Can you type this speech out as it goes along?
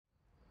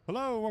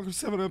Hello, welcome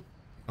to 7up.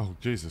 Oh,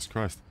 Jesus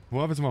Christ.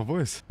 What happened to my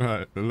voice?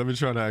 Alright, let me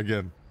try that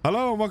again.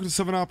 Hello, and welcome to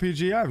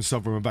SovereignRPG. I'm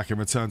Sovereign. We're back in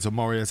Return to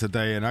Moria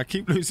today, and I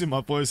keep losing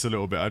my voice a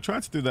little bit. I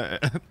tried to do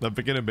that at the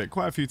beginning bit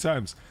quite a few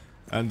times,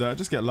 and I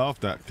just get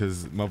laughed at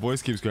because my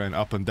voice keeps going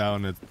up and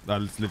down, and I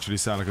literally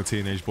sound like a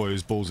teenage boy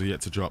whose balls are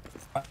yet to drop.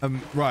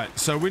 Right,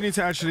 so we need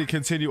to actually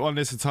continue on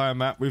this entire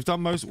map. We've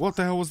done most... What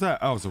the hell was that?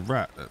 Oh, it was a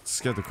rat. That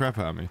scared the crap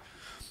out of me.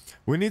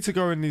 We need to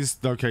go in these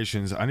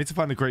locations. I need to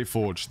find the Great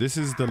Forge. This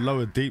is the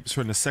lower deeps.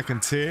 We're in the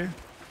second tier.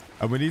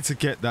 And we need to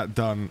get that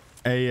done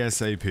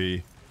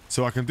ASAP.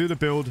 So I can do the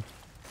build.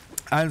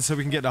 And so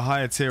we can get the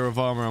higher tier of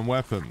armor and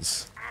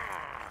weapons.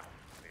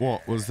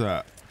 What was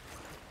that?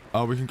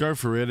 Oh, we can go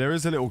through here. There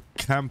is a little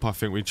camp, I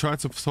think. We tried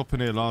to stop in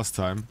here last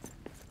time.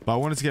 But I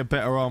wanted to get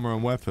better armor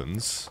and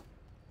weapons.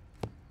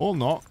 Or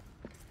not.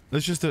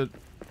 Let's just...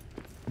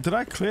 Did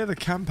I clear the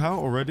camp out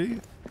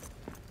already?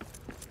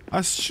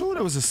 I'm sure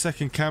there was a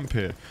second camp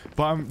here,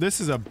 but this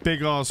is a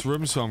big ass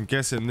room, so I'm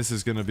guessing this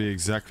is going to be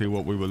exactly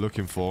what we were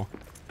looking for.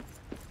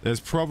 There's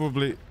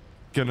probably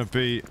going to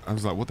be... I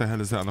was like, what the hell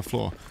is that on the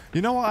floor?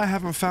 You know what I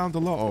haven't found a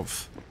lot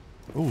of?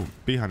 Ooh,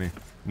 bee honey.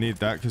 Need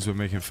that because we're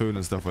making food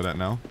and stuff like that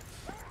now.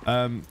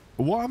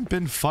 What I've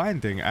been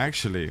finding,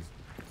 actually,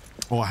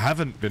 or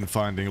haven't been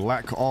finding,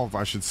 lack of,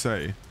 I should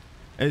say,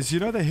 is, you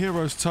know, the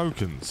heroes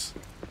tokens.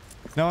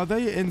 Now, are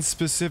they in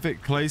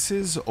specific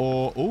places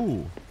or...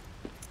 Ooh.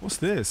 What's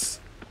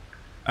this?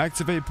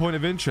 Activate point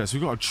of interest.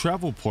 We've got a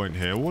travel point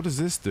here. What does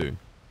this do?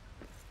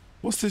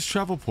 What's this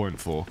travel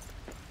point for?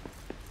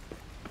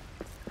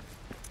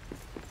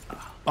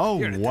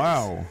 Oh,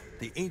 wow.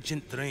 The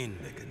ancient drain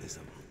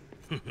mechanism.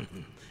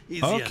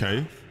 Okay.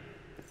 Enough.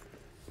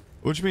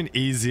 What do you mean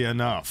easy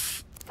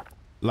enough?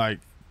 Like,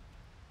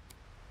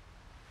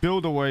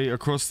 build a way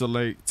across the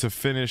lake to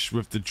finish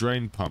with the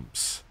drain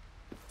pumps.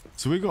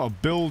 So we got to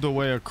build a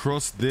way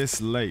across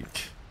this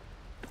lake.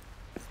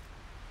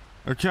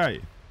 Okay,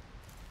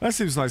 that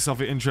seems like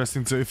something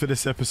interesting to do for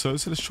this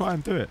episode, so let's try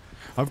and do it.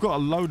 I've got a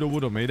load of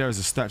wood on me. There is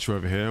a statue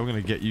over here. I'm going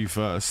to get you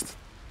first.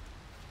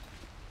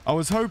 I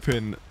was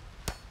hoping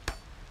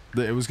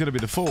that it was going to be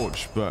the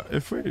forge, but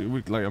if we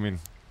like, I mean,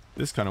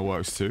 this kind of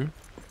works too.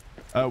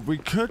 We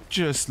could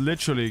just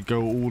literally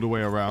go all the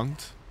way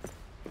around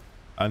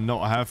and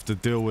not have to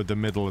deal with the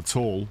middle at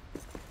all.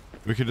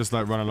 We could just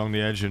like run along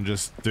the edge and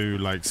just do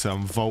like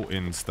some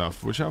vaulting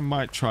stuff, which I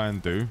might try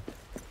and do.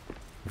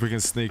 If we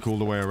can sneak all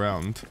the way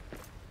around.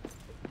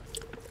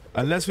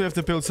 Unless we have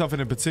to build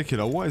something in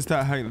particular. What is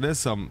that hanging? There's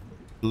some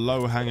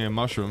low-hanging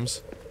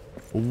mushrooms.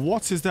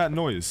 What is that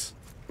noise?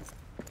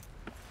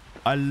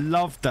 I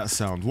love that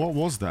sound. What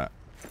was that?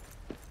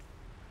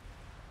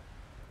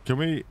 Can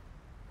we...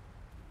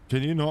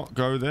 Can you not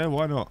go there?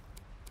 Why not?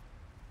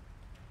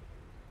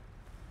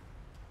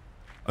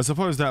 I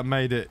suppose that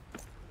made it...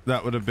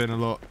 That would have been a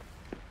lot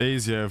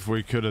easier if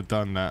we could have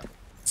done that.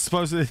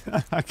 Supposedly,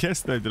 I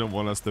guess they didn't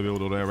want us to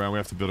build all the way around. We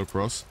have to build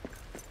across.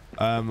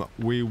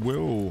 We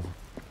will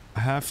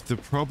have to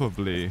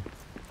probably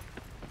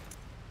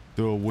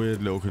do a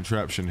weird little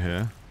contraption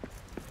here.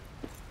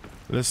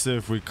 Let's see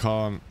if we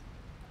can't...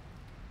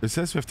 It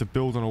says we have to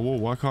build on a wall.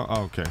 Why can't...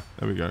 Oh, okay.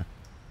 There we go.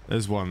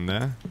 There's one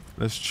there.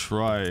 Let's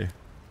try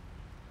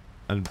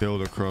and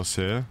build across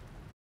here.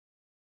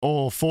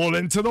 Or fall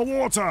into the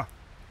water!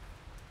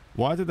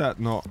 Why did that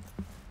not...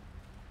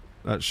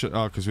 That should...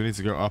 Oh, because we need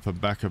to go up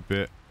and back a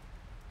bit.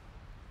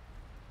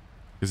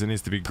 Because it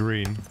needs to be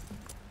green.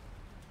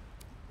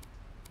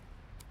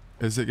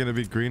 Is it going to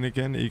be green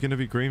again? Are you going to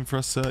be green for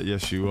us, sir?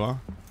 Yes, you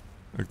are.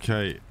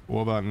 Okay,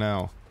 what about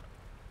now?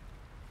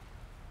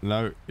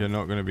 No, you're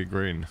not going to be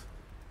green.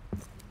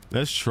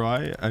 Let's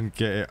try and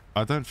get it.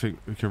 I don't think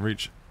we can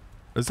reach...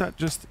 Is that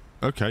just...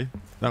 Okay,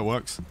 that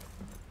works.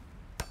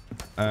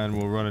 And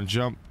we'll run and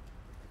jump.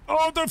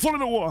 Oh, don't fall in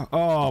the water!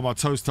 Oh, my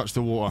toes touched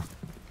the water.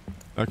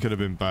 That could have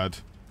been bad.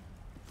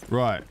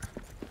 Right.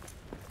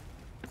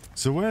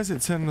 So where does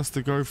it tend us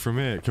to go from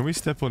here? Can we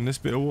step on this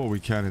bit of water? We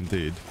can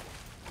indeed.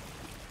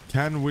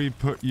 Can we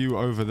put you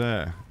over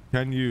there?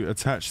 Can you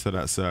attach to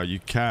that, sir? You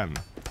can.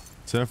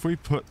 So if we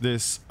put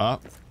this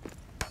up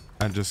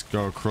and just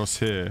go across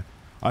here.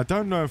 I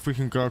don't know if we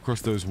can go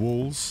across those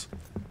walls.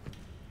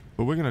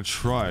 But we're going to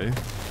try.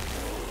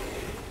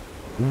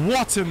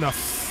 What in the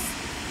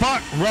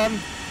fuck? Run!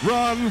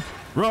 Run!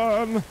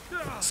 Run!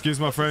 Excuse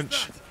my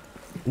French.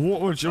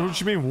 What do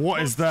you mean,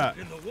 what is that?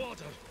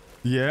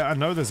 Yeah, I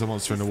know there's a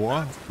monster in the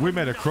water. We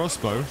made a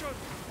crossbow.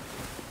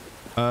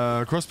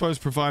 Crossbows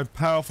provide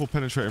powerful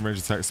penetrating range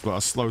attacks, but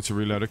are slow to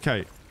reload.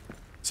 Okay.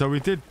 So we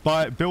did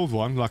build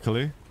one,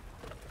 luckily.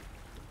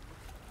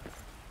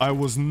 I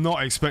was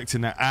not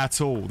expecting that at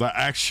all. That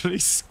actually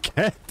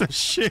scared the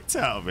shit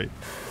out of me.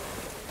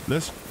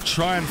 Let's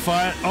try and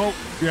fire. Oh,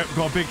 yep,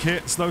 got a big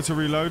hit. Slow to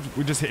reload.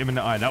 We just hit him in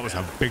the eye. That was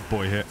a big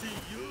boy hit.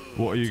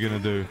 What are you going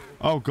to do?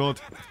 Oh,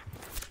 God.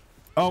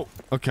 Oh,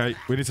 okay.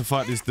 We need to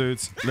fight these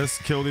dudes. Let's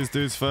kill these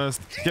dudes first.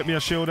 Get me a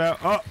shield out.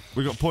 Oh,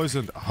 we got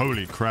poisoned.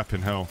 Holy crap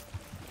in hell.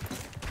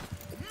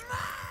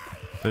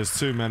 There's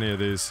too many of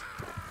these.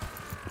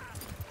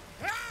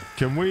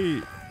 Can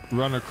we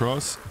run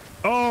across?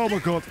 Oh my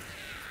god.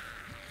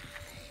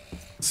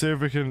 See if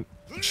we can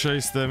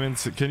chase them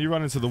into... Can you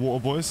run into the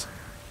water, boys?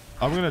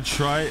 I'm gonna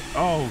try...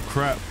 Oh,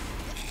 crap.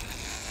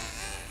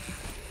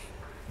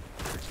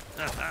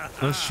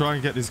 Let's try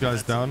and get these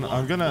guys down.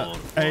 I'm gonna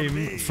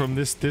aim from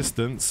this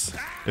distance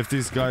if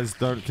these guys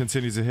don't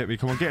continue to hit me.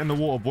 Come on, get in the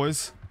water,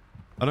 boys.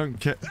 I don't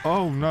care.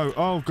 Oh, no.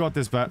 Oh, God,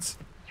 there's bats.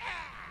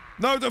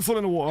 No, don't fall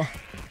in the water.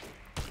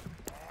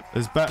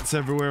 There's bats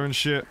everywhere and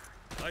shit.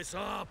 Eyes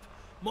up!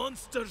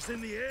 Monsters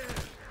in the air!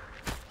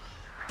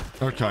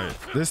 Okay,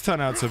 this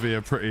turned out to be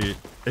a pretty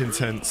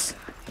intense...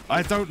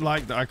 I don't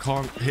like that I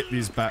can't hit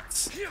these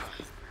bats.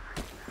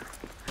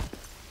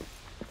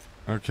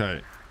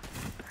 Okay.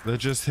 They're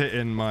just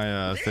hitting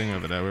my thing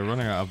over there. We're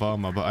running out of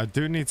armor, but I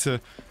do need to...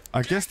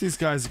 I guess these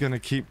guys are going to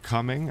keep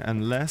coming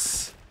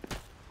unless...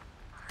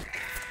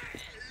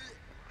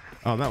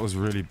 Oh, that was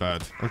really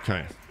bad.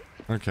 Okay.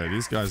 Okay,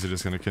 these guys are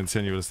just going to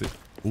continuously...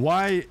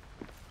 Why...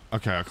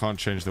 Okay, I can't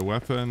change the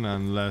weapon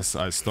unless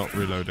I stop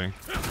reloading.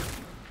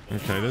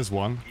 Okay, there's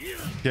one.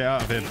 Get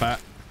out of here,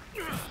 bat.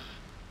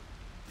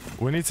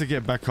 We need to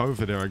get back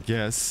over there, I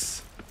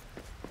guess.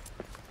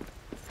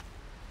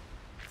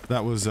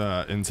 That was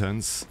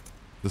intense,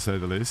 to say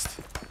the least.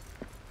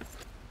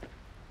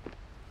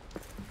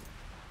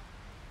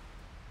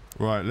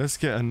 Right, let's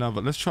get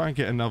another... Let's try and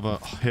get another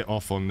hit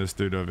off on this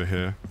dude over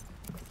here.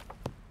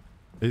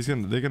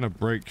 They're gonna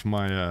break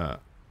my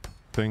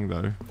thing,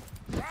 though.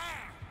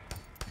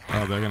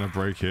 Oh, they're gonna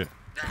break it.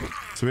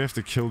 So we have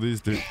to kill these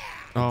dudes.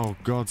 Oh,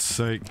 God's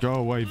sake. Go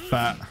away,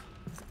 bat.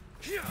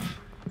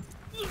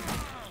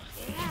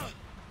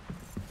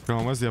 Come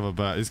on, where's the other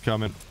bat? He's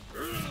coming.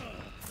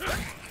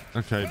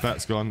 Okay,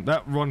 bat's gone.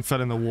 That one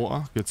fell in the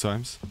water. Good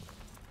times.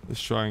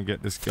 Let's try and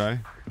get this guy.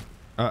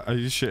 Are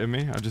you shitting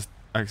me? I just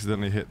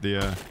accidentally hit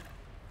the...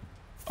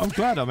 I'm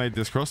glad I made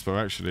this crossbow,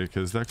 actually,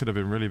 because that could have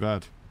been really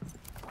bad.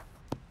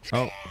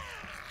 Oh.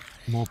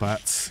 More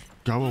bats.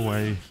 Go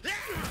away.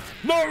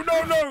 No,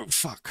 no, no!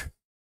 Fuck.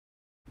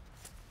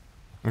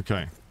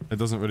 Okay. It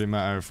doesn't really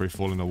matter if we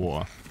fall in the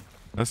water.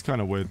 That's kind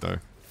of weird, though.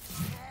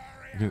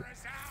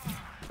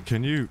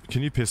 Can you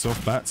piss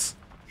off, bats?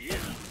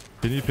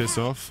 Can you piss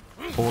off?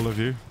 All of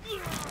you?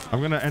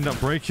 I'm gonna end up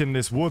breaking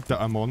this wood that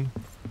I'm on.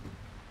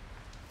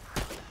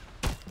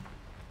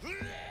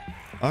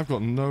 I've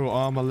got no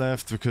armor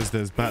left because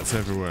there's bats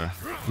everywhere.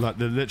 Like,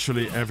 they're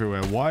literally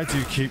everywhere. Why do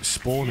you keep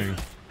spawning?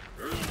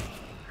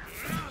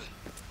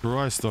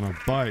 Christ on a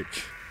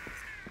bike.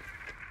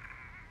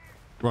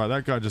 Right,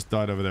 that guy just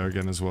died over there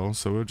again as well,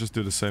 so we'll just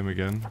do the same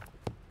again.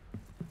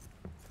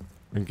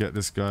 And get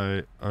this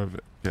guy over...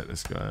 Get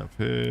this guy up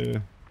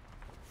here.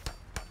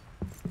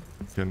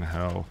 Fucking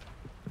hell.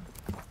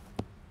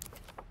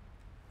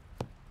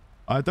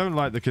 I don't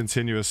like the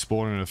continuous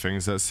spawning of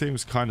things. That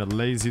seems kind of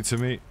lazy to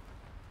me.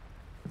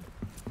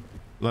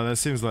 Like, that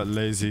seems like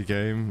lazy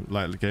game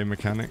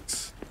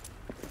mechanics.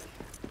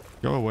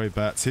 Go away,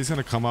 bats. He's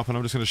gonna come up and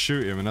I'm just gonna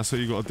shoot him, and that's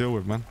what you gotta deal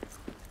with, man.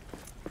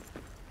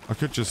 I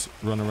could just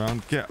run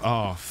around. Get...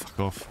 Oh, fuck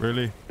off.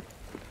 Really?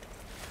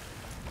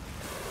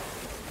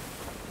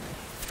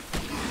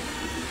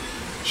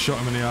 Shot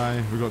him in the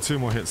eye. We've got 2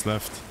 more hits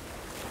left.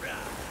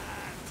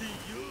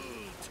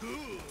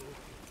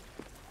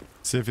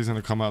 See if he's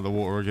gonna come out of the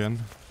water again.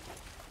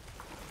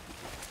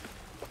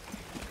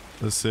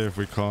 Let's see if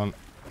we can't...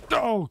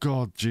 Oh,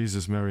 God.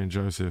 Jesus, Mary and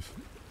Joseph.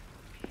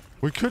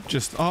 We could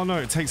just... Oh, no.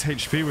 It takes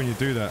HP when you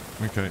do that.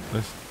 Okay,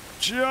 let's...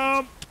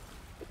 Jump!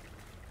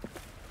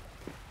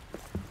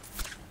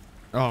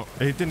 Oh,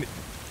 he didn't...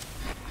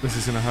 This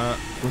is gonna hurt.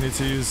 We need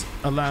to use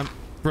a lamp.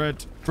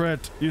 Bread. Bread.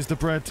 Use the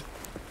bread.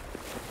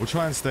 We'll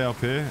try and stay up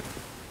here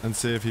and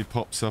see if he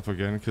pops up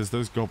again, because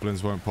those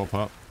goblins won't pop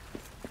up.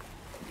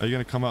 Are you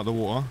gonna come out of the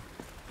water?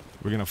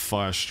 We're gonna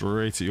fire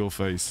straight at your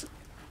face.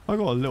 I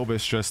got a little bit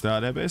stressed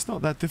out there, but it's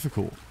not that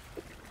difficult.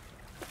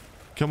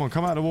 Come on,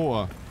 come out of the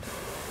water.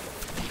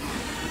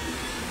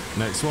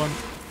 Next one.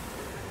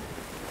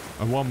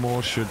 And one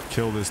more should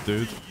kill this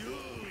dude.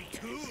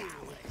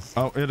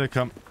 Oh, here they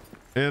come.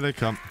 Here they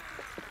come.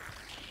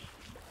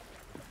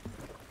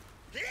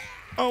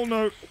 Oh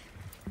no.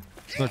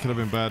 That could have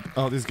been bad.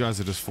 Oh, these guys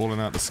are just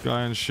falling out the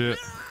sky and shit.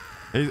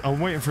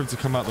 I'm waiting for him to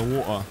come out the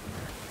water.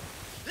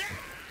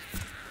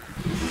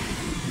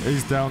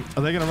 He's down.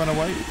 Are they going to run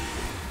away?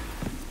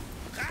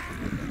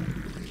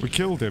 We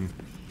killed him.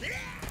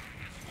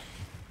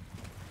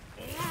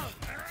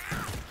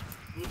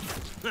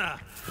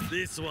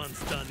 This one's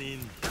done in.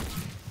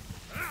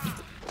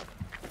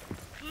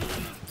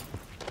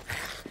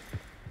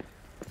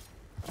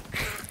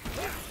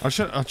 I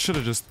should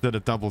have just did a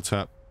double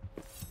tap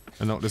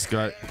and knocked this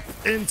guy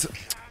into...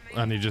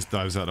 And he just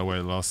dives out of the way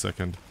at the last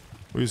second.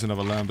 We'll use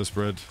another lambus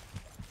bread.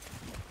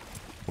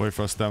 Wait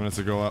for our stamina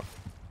to go up.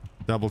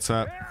 Double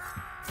tap.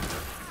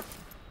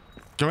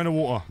 Go in the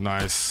water.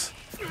 Nice.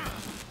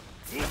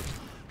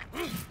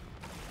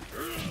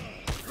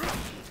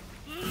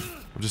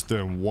 I'm just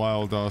doing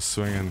wild ass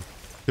swinging.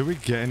 Did we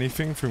get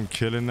anything from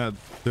killing that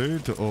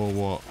dude or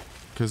what?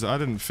 Because I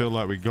didn't feel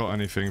like we got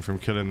anything from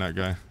killing that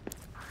guy.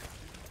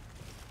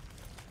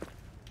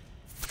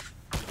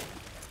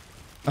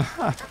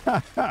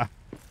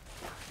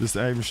 Just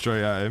aim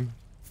straight at him.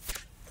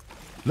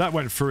 That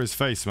went through his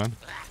face, man.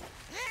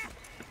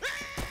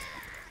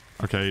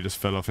 Okay, he just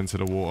fell off into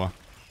the water.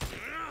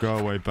 Go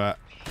away, bat.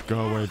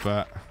 Go away,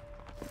 bat.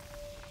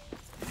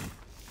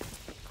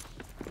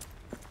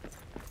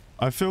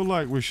 I feel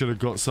like we should have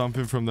got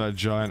something from that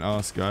giant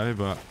ass guy,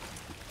 but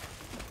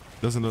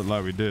doesn't look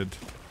like we did.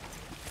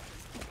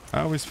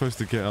 How are we supposed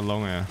to get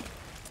along here?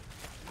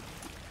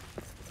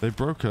 They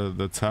broke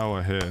the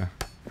tower here,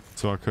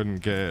 so I couldn't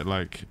get it,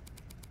 like...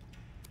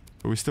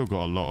 But we still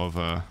got a lot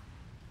of,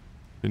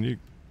 Can you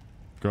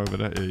go over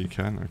there? Yeah, you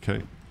can.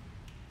 Okay.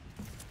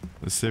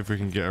 Let's see if we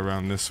can get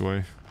around this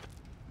way.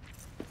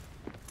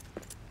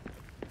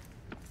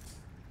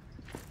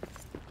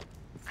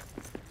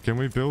 Can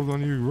we build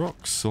on you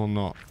rocks or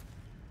not?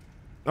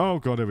 Oh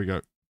god, here we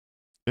go.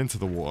 Into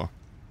the water.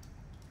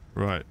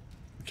 Right.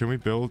 Can we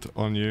build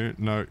on you?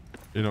 No,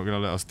 you're not going to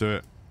let us do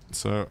it.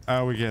 So,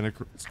 how are we getting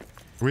across?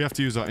 We have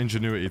to use our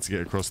ingenuity to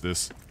get across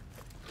this.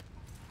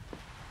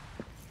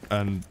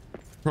 And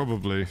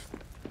probably,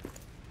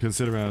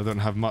 considering I don't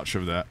have much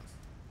of that,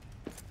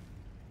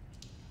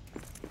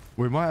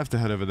 we might have to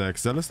head over there,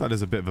 because that looks like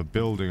there's a bit of a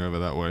building over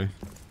that way.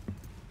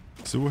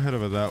 So we'll head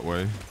over that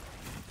way.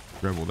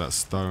 Grab all that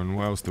stone.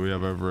 What else do we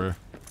have over here?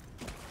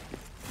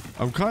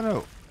 I'm kind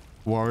of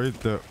worried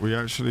that we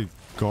actually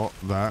got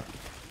that.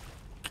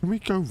 Can we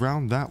go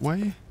round that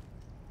way?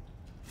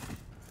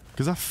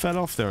 Because I fell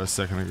off there a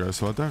second ago,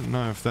 so I don't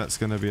know if that's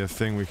going to be a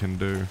thing we can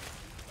do.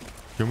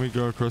 Can we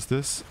go across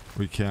this?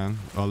 We can.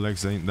 Our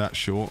legs ain't that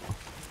short.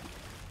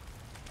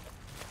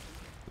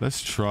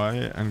 Let's try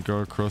it and go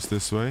across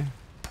this way.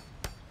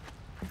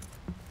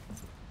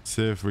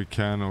 See if we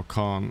can or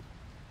can't.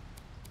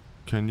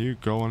 Can you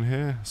go on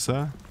here,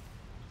 sir?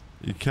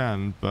 You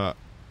can, but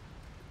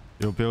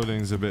your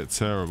building's a bit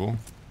terrible.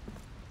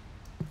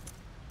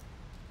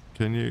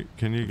 Can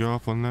you go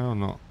up on there or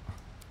not?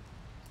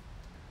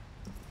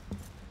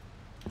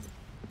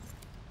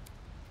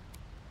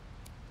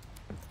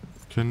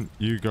 Can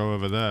you go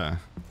over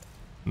there?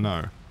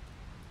 No.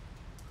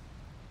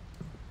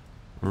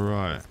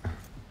 Right.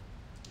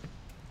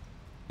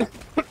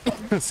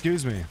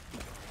 Excuse me.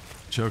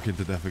 Choking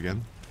to death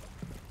again.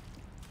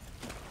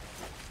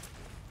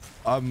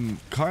 I'm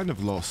kind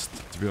of lost,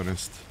 to be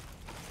honest.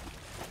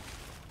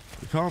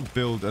 We can't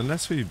build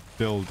unless we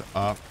build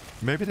up.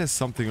 Maybe there's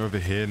something over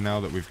here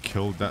now that we've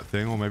killed that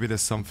thing, or maybe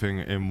there's something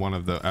in one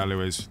of the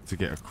alleyways to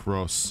get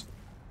across.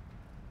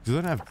 Because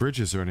I don't have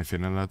bridges or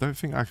anything, and I don't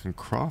think I can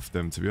craft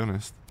them, to be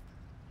honest.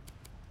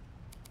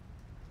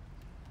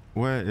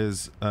 Where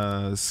is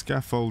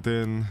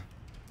scaffolding?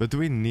 But do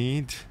we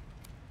need...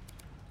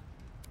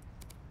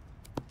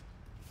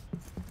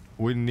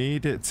 We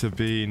need it to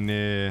be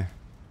near...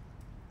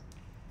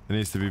 It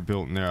needs to be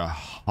built near a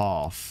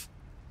half.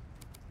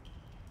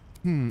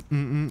 Do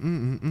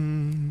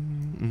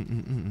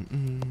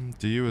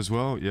you as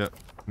well? Yep.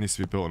 Needs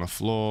to be built on a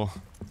floor.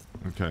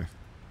 Okay.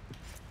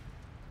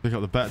 Pick up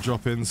the bat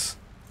drop-ins.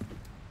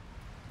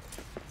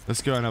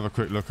 Let's go and have a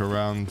quick look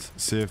around.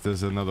 See if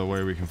there's another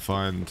way we can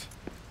find.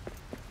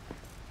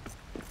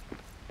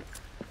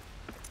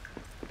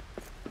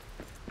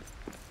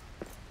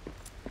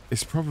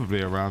 It's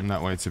probably around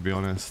that way, to be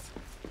honest.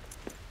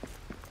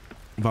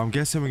 But I'm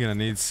guessing we're going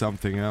to need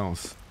something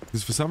else.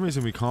 Because for some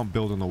reason we can't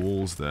build on the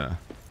walls there.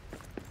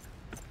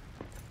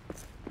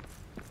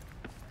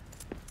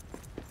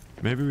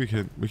 Maybe we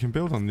can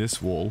build on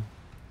this wall.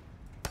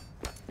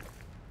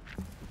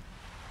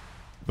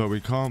 But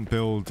we can't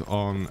build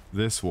on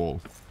this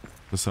wall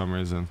for some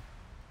reason.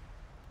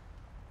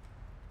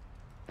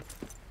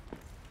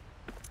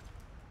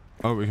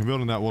 Oh, we can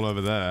build on that wall over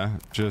there.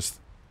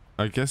 Just,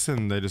 I guess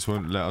then they just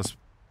won't let us.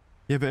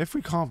 Yeah, but if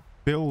we can't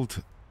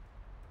build...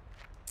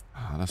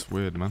 Ah, that's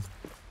weird, man.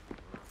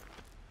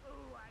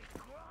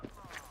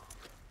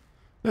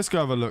 Let's go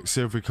have a look,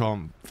 see if we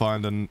can't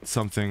find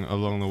something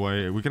along the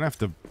way. We're gonna have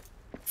to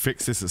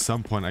fix this at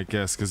some point, I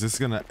guess, because this is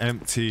gonna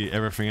empty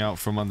everything out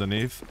from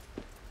underneath,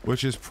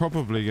 which is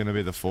probably gonna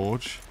be the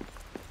forge.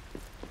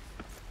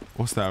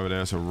 What's that over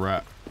there? It's a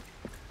rat.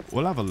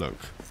 We'll have a look.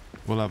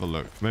 We'll have a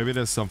look. Maybe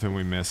there's something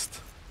we missed.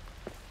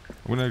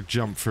 I'm gonna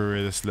jump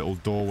through this little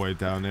doorway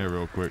down here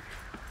real quick.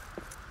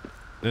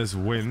 There's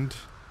wind.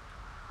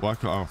 Why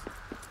can't... Oh.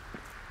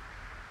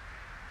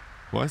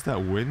 Why is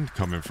that wind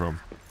coming from?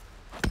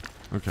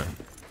 Okay.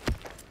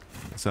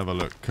 Let's have a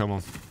look. Come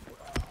on.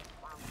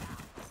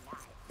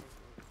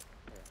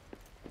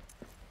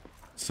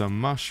 Some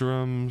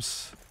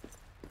mushrooms.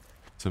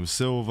 Some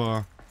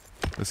silver.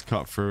 Let's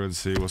cut through and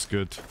see what's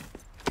good.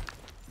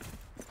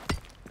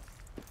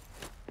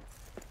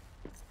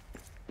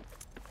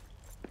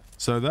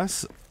 So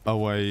that's a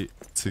way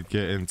to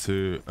get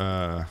into...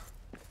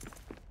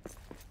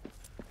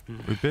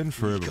 We've been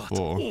through it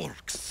before.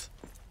 Orcs.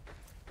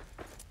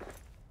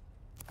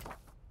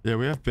 Yeah,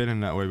 we have been in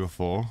that way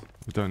before.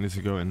 We don't need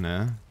to go in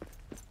there.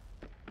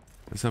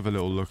 Let's have a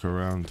little look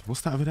around.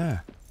 What's that over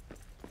there?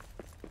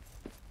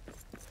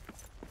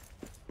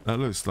 That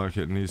looks like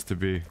it needs to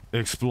be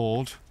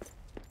explored.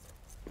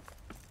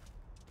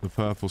 The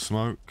purple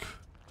smoke.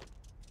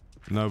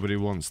 Nobody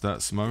wants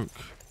that smoke.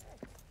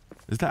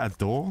 Is that a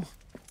door?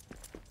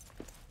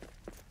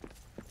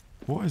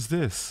 What is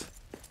this?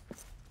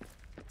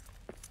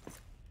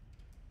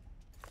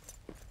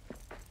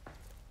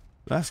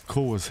 That's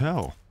cool as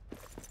hell.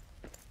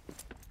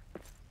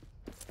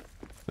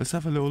 Let's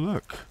have a little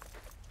look.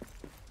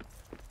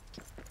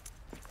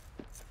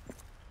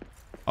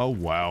 Oh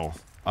wow.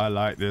 I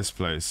like this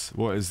place.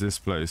 What is this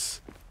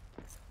place?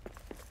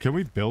 Can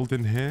we build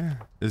in here?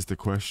 Is the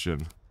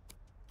question.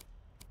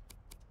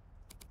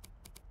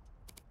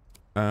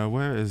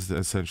 Where is the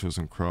essentials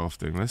and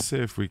crafting? Let's see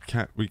if we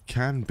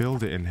can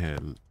build it in here.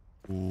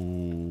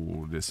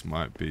 Ooh, this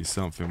might be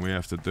something we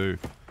have to do.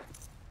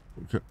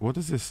 Okay, what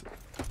is this?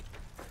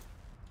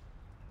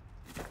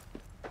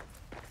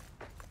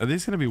 Are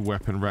these going to be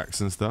weapon racks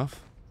and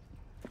stuff?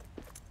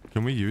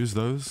 Can we use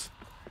those?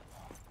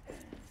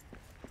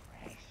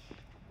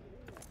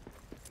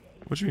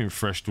 What do you mean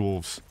fresh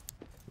dwarves?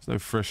 There's no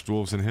fresh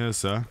dwarves in here,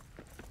 sir.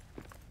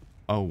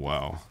 Oh,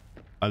 wow.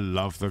 I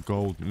love the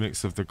gold,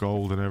 mix of the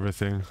gold and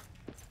everything.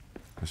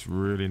 It's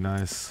really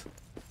nice.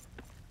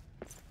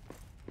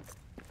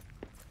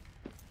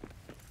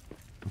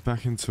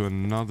 Back into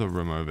another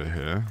room over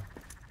here.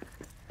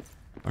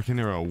 I can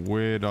hear a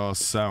weird ass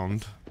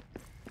sound.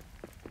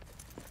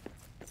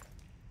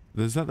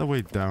 Is that the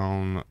way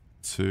down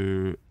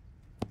to...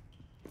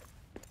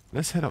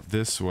 Let's head up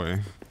this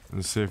way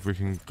and see if we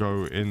can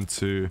go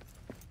into...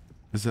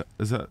 Is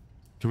that...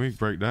 Can we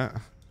break that?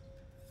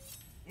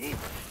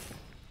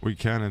 We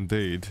can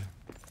indeed.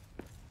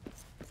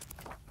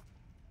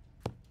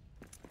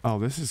 Oh,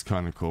 this is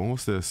kind of cool.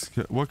 What's this?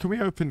 What can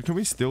we open? Can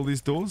we steal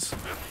these doors?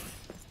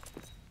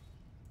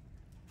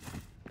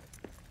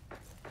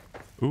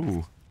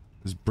 Ooh,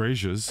 there's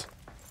braziers.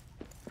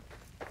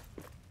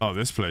 Oh,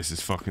 this place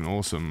is fucking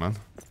awesome, man.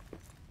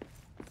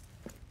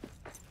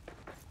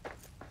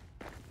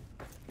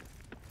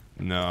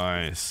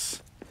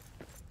 Nice.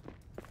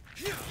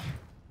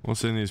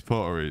 What's in these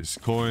potteries?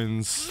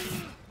 Coins.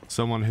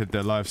 Someone hid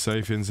their life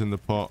savings in the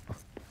pot.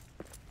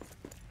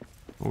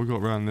 What we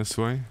got around this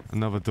way?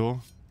 Another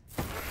door.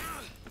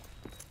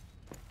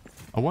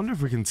 I wonder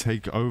if we can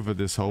take over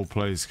this whole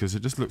place, because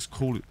it just looks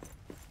cool.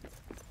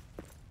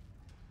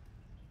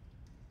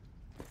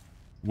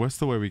 Where's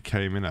the way we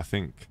came in, I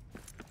think.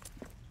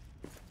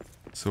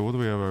 So what do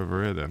we have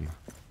over here then?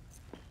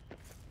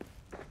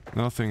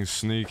 Nothing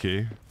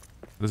sneaky.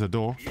 There's a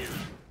door.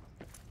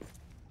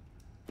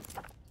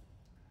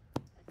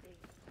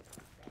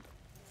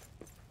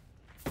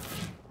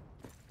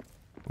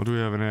 What do we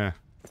have in here?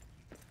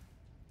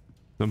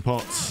 Some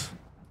pots.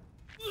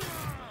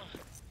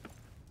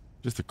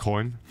 Just a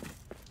coin.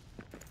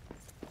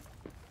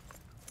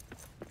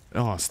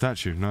 Oh, a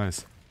statue.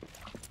 Nice.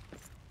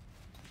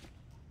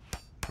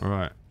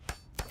 Alright.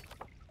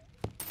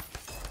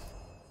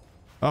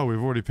 Oh,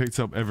 we've already picked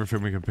up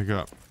everything we can pick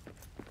up.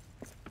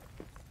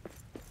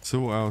 So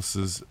what else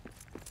is...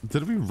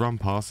 Did we run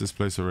past this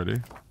place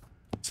already?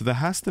 So there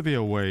has to be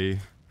a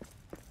way...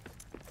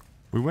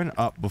 We went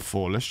up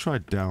before. Let's try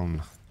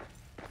down.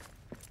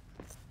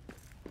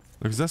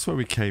 Because that's where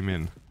we came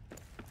in.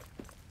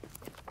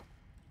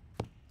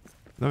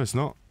 No, it's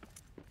not.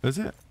 Is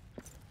it?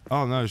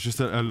 Oh, no, it's just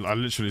that I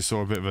literally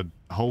saw a bit of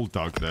a hole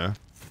dug there.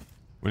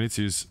 We need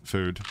to use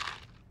food.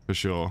 For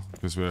sure.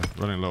 Because we're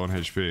running low on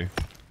HP.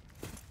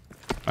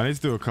 I need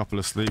to do a couple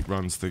of sleep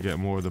runs to get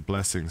more of the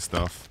blessing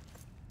stuff.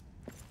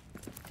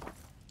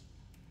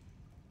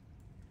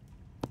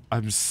 I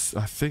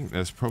think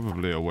there's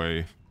probably a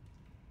way.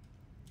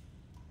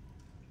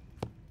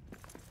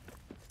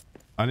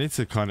 I need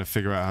to kind of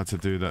figure out how to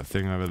do that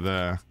thing over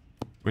there.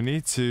 We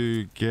need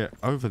to get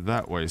over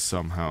that way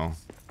somehow.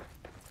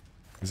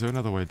 Is there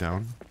another way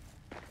down?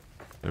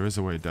 There is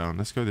a way down.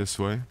 Let's go this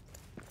way.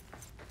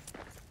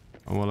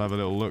 And we'll have a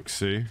little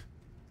look-see.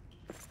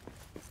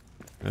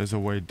 There's a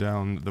way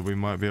down that we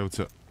might be able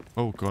to...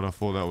 Oh god, I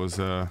thought that was...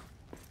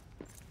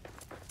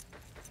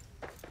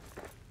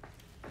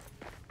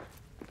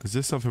 Is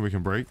this something we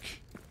can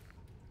break?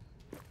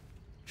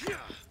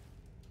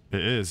 It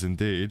is,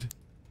 indeed.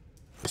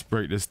 Let's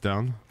break this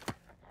down.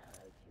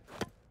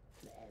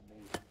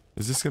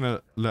 Is this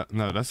gonna let...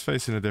 No, that's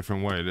facing a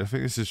different way. I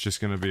think this is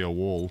just gonna be a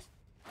wall.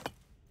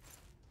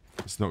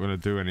 It's not gonna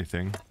do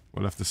anything.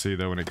 We'll have to see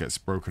though when it gets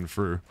broken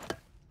through.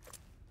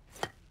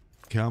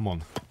 Come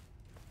on.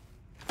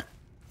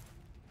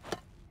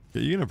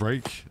 Yeah, you're gonna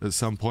break at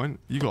some point.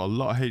 You got a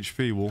lot of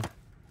HP, wall.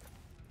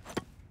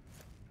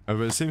 Oh,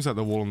 but it seems like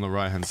the wall on the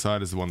right hand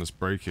side is the one that's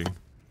breaking.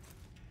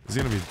 Is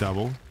it gonna be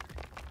double?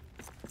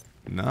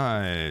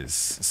 Nice.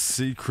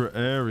 Secret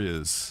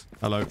areas.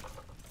 Hello.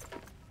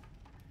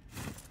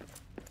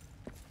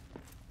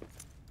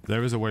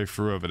 There is a way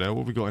through over there. What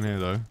have we got in here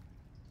though?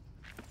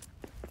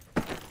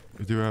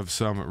 We do have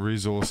some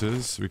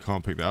resources. We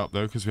can't pick that up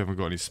though because we haven't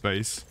got any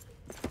space.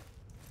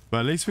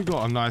 But at least we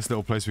got a nice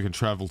little place we can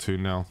travel to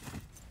now.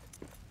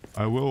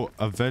 I will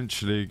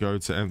eventually go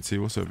to empty.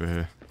 What's over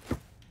here?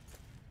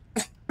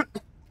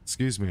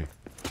 Excuse me.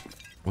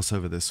 What's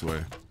over this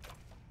way?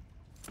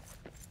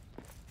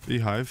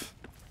 Beehive.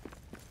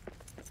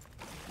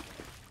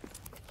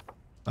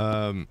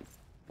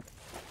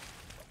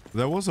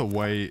 There was a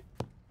way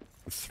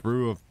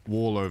through a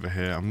wall over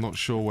here. I'm not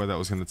sure where that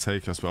was going to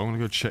take us, but I'm going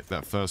to go check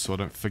that first so I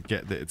don't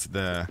forget that it's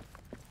there.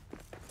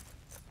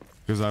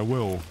 Because I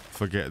will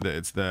forget that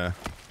it's there,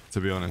 to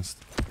be honest.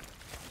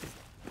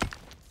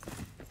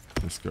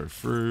 Let's go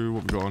through.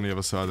 What we got on the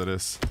other side of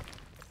this?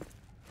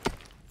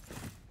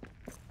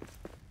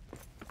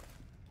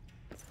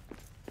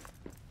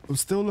 I'm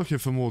still looking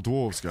for more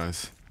dwarves,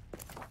 guys.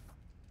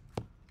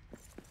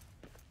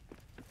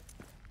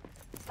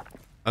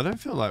 I don't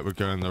feel like we're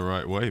going the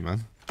right way,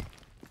 man.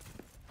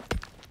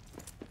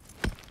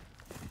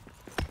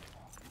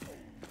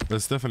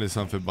 There's definitely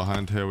something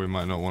behind here we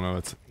might not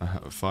want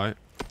to fight.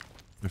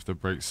 We have to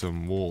break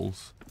some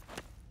walls.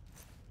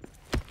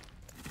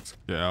 Let's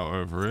get out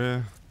over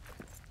here.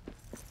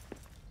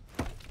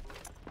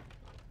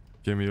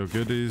 Give me your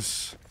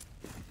goodies.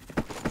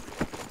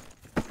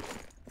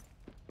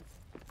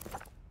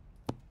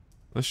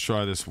 Let's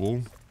try this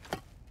wall.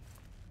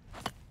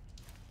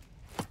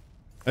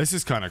 This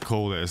is kind of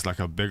cool that it's like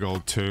a big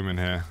old tomb in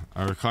here.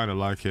 I kind of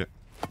like it.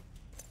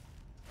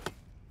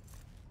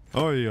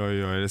 Oi,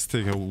 oi, oi. It's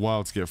taking a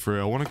while to get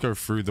through. I want to go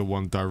through the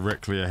one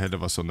directly ahead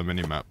of us on the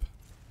minimap.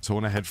 So I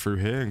want to head through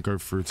here and go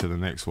through to the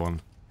next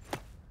one.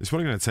 It's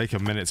probably going to take a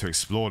minute to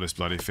explore this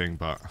bloody thing,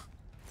 but...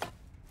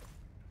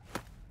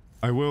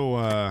 I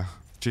will,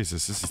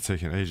 Jesus, this is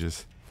taking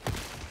ages.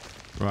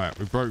 Right,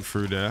 we broke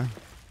through there.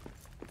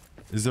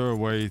 Is there a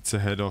way to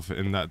head off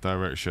in that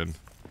direction?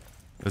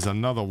 There's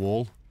another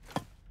wall.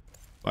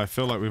 I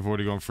feel like we've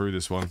already gone through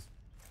this one.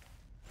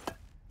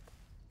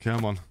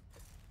 Come on.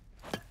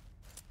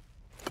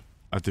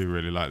 I do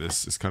really like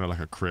this. It's kind of like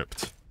a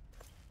crypt.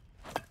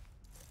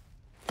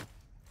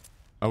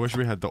 I wish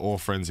we had the ore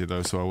frenzy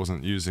though, so I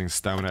wasn't using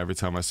stamina every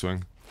time I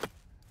swing.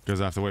 Because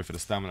I have to wait for the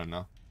stamina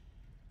now.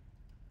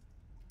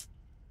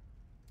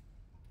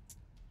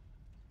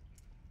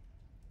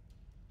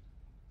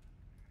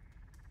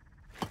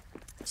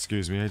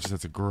 Excuse me, I just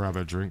had to grab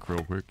a drink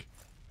real quick.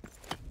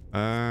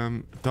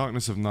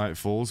 Darkness of night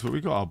falls, but we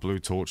got our blue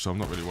torch, so I'm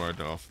not really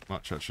worried off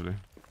much actually.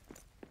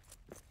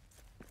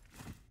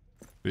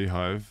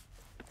 Beehive.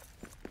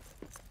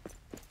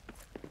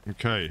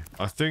 Okay,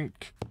 I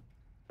think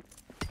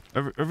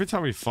every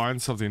time we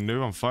find something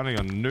new, I'm finding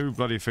a new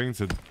bloody thing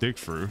to dig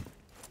through.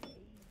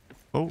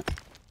 Oh.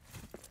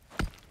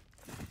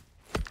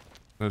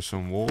 There's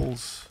some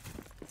walls.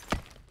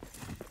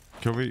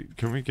 Can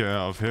we get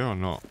out of here or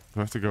not? Do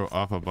I have to go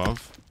up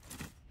above?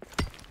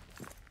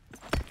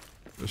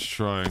 Let's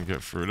try and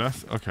get through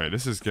that. Okay,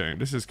 this is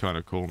kind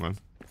of cool, man.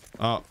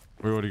 Oh,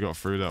 we already got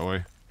through that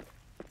way.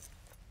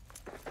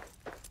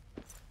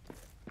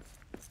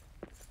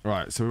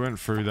 Right, so we went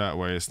through that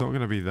way. It's not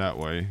going to be that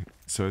way.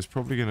 So it's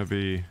probably going to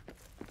be...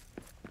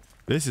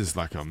 This is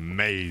like a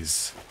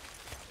maze.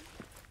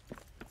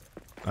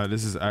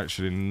 This is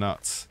actually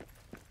nuts.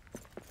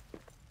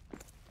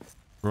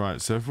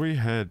 Right, so if we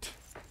head...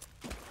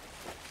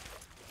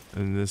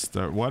 in this...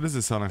 Why does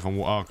it sound like I'm...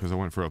 Oh, because I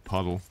went through a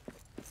puddle.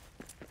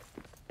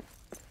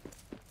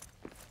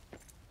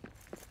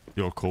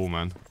 You're cool,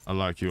 man. I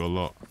like you a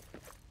lot.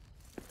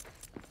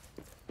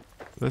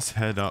 Let's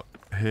head up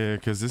here,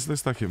 because this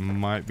looks like it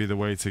might be the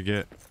way to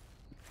get...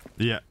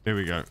 Yeah, here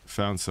we go.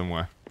 Found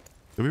somewhere.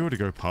 Did we already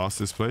go past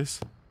this place?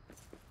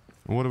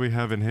 And what do we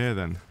have in here,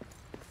 then?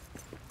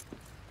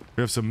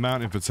 We have some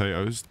mountain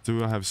potatoes.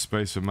 Do I have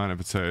space for mountain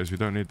potatoes? We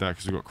don't need that,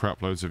 because we've got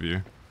crap loads of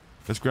you.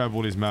 Let's grab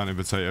all these mountain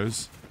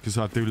potatoes, because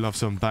I do love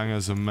some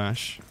bangers and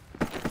mash.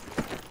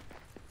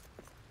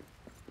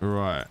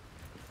 Right.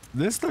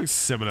 This looks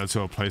similar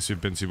to a place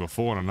we've been to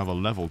before on another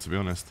level, to be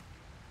honest.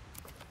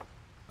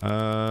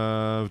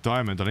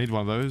 Diamond. I need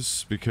one of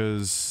those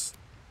because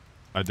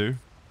I do.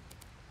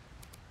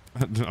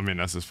 I mean,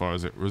 that's as far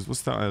as it was.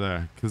 What's that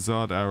there?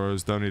 Khazad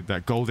arrows. Don't need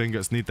that. Gold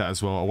ingots. Need that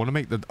as well. I want to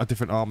make a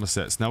different armor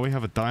sets. Now we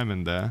have a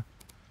diamond there.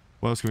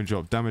 What else can we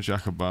drop? Damage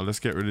Akaba. Let's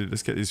get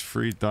these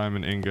 3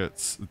 diamond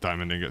ingots.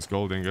 Diamond ingots.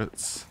 Gold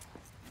ingots.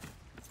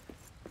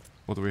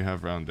 What do we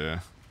have around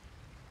here?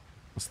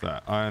 What's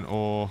that? Iron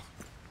ore.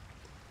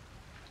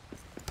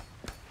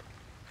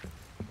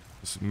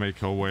 Let's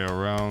make our way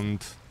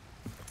around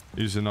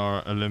using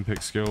our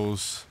Olympic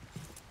skills.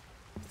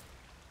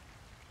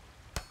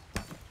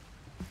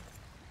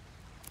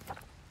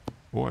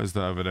 What is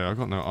that over there? I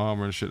got no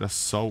armor and shit. That's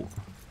salt.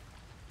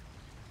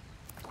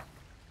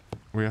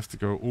 We have to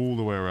go all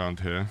the way around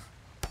here.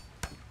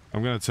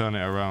 I'm going to turn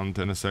it around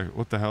in a second.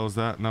 What the hell is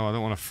that? No, I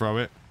don't want to throw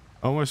it.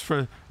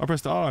 I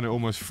pressed R and it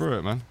almost threw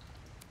it, man.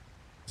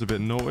 It's a bit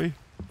naughty.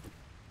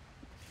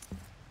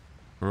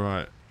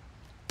 Right.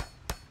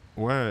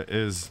 Where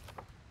is...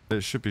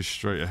 It should be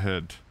straight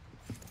ahead.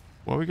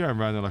 Why are we going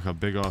around in like a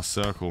big ass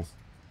circle?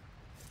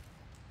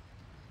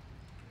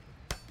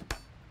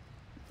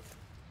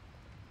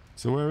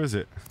 So where is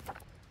it?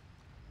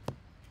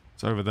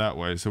 It's over that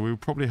way, so we'll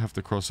probably have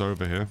to cross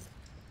over here.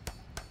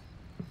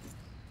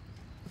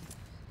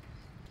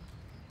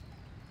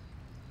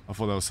 I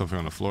thought there was something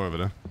on the floor over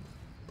there.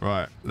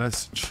 Right,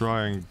 let's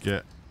try and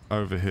get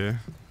over here.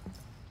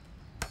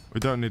 We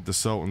don't need the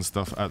salt and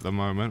stuff at the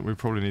moment. We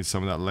probably need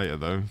some of that later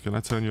though. Can I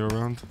turn you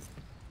around?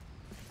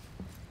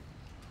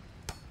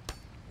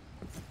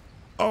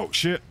 Oh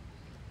shit!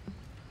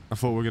 I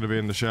thought we were going to be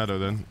in the shadow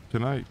then.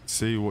 Can I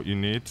see what you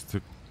need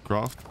to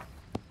craft?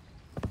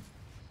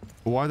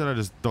 Why did I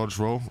just dodge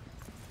roll?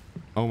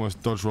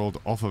 Almost dodge rolled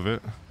off of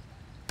it.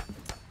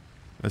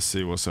 Let's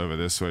see what's over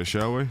this way,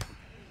 shall we?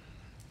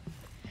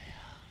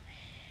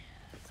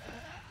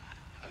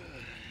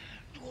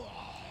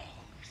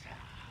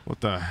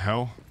 What the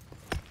hell?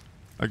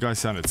 That guy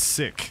sounded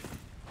sick.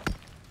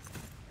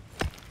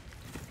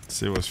 Let's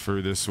see what's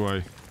through this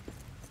way.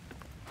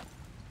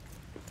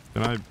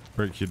 Can I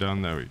break you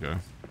down? There we go.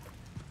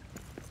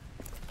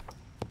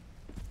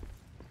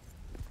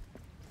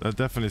 That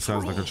definitely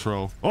sounds like a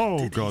troll.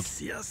 Oh god.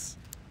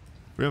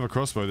 We have a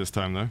crossbow this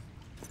time though.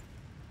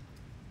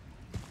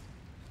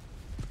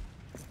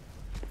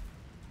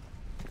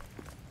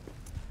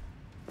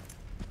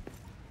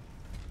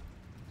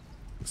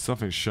 There's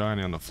something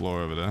shiny on the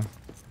floor over there.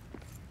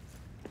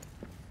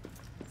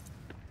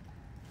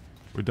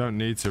 We don't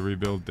need to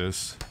rebuild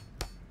this.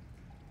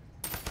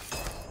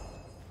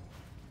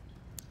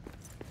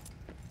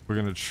 We're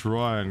gonna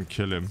try and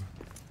kill him.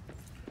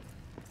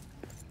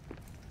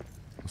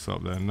 What's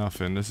up there?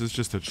 Nothing. This is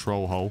just a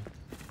troll hole.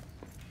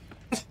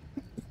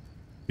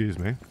 Excuse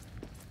me.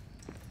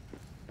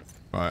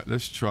 Alright,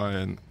 let's try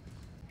and...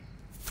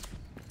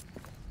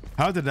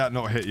 How did that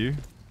not hit you?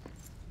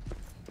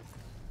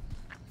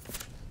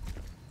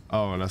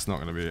 Oh, well, that's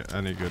not going to be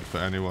any good for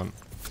anyone.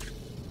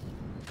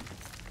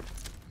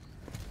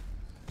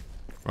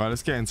 Right,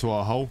 let's get into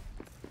our hole.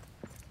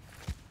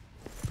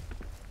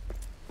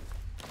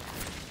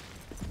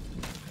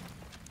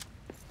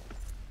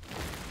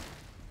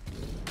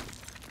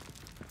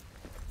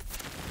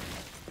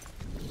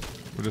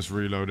 We'll just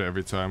reload it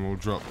every time. We'll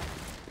drop.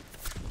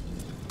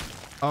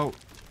 Oh,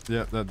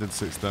 yeah, that did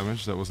 6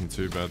 damage. That wasn't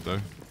too bad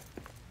though.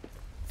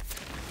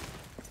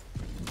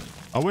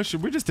 I wish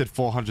we just did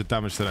 400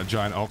 damage to that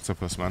giant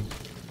octopus, man.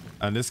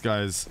 And this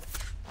guy's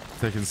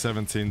taking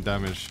 17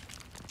 damage.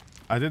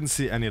 I didn't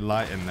see any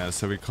light in there,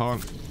 so we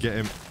can't get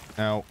him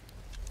out.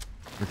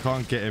 We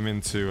can't get him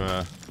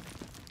into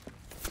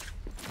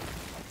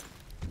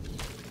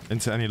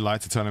any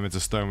light to turn him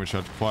into stone, which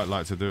I'd quite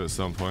like to do at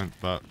some point,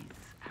 but...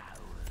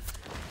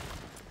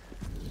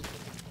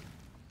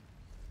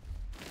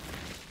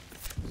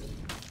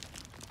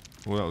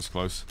 Well, that was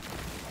close.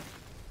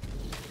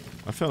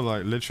 I feel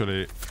like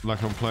literally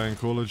like I'm playing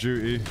Call of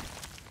Duty.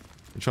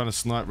 I'm trying to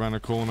snipe around a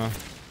corner.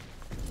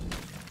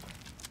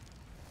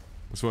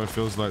 That's what it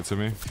feels like to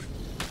me.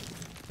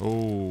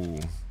 Oh.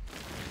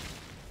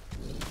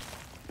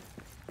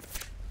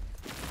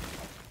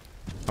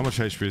 How much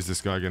HP is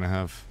this guy gonna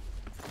have?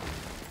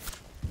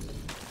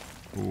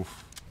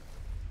 Oof.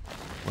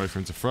 Wait for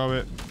him to throw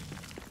it.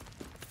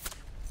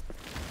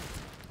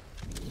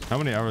 How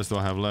many arrows do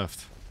I have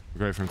left?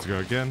 Wait for him to go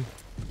again.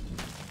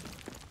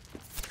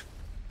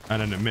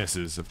 And then it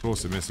misses. Of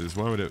course it misses.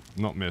 Why would it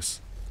not miss?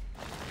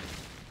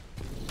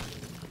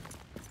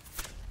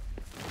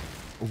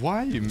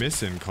 Why are you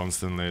missing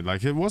constantly?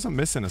 Like, it wasn't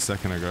missing a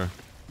second ago.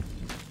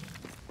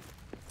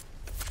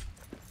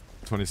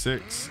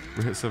 26.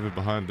 We hit something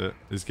behind it.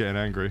 He's getting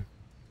angry.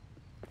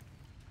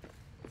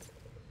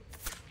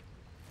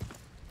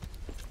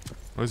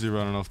 Where's he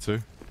running off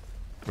to?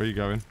 Where are you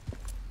going?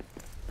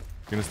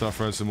 Gonna start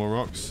throwing some more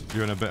rocks?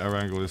 You're in a better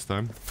angle this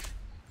time.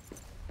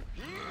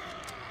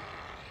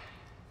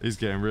 He's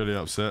getting really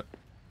upset.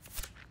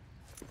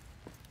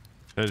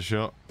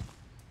 Headshot.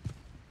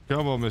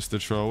 Come on, Mr.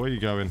 Troll. Where you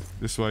going?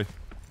 This way.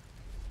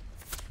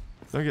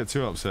 Don't get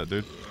too upset,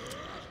 dude.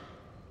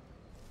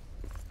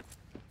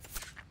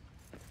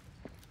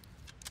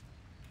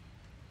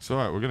 It's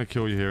alright. We're going to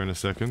kill you here in a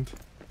second.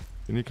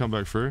 Can you come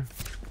back through?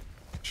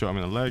 Shot him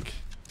in the leg.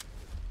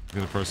 I'm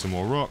going to throw some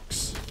more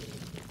rocks.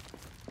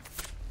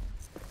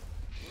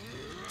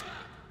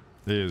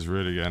 He is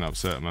really getting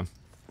upset, man.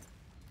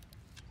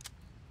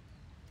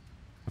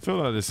 I feel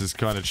like this is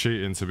kind of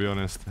cheating, to be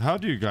honest. How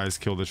do you guys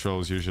kill the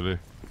trolls usually?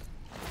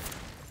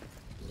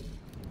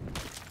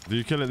 Do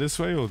you kill it this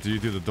way, or do you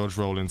do the dodge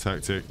rolling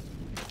tactic?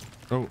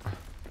 Oh.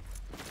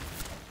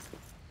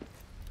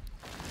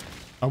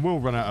 I will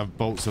run out of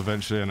bolts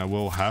eventually, and I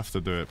will have to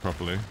do it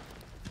properly.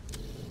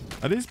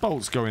 Are these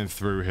bolts going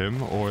through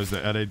him, or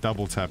are they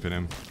double tapping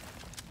him?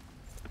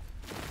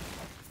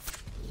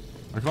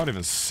 I can't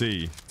even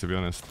see, to be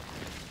honest.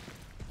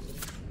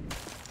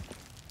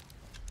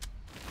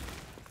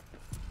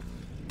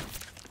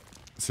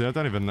 See, I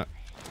don't even know.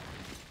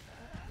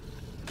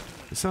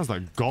 It sounds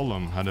like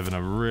Gollum having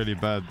a really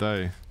bad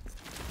day.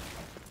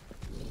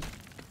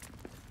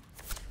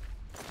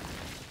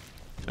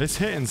 It's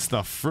hitting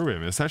stuff through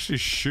him. It's actually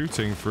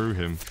shooting through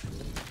him.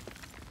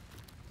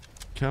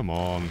 Come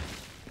on.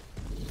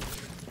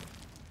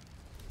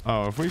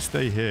 Oh, if we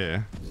stay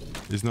here,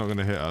 he's not going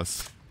to hit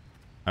us.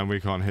 And we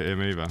can't hit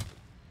him either.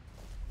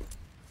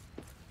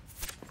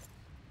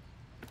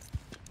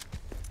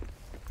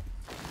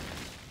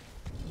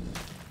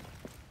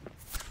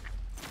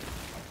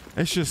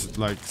 It's just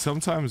like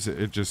sometimes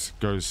it just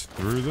goes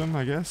through them,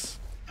 I guess.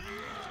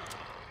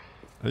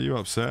 Are you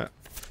upset?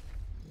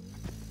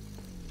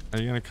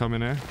 Are you gonna come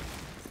in here?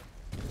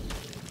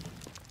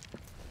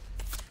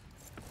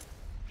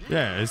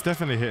 Yeah, it's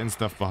definitely hitting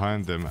stuff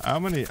behind them. How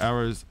many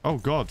arrows? Oh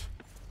god.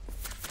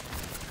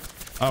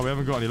 Oh, we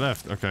haven't got any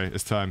left. Okay,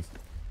 it's time.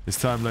 It's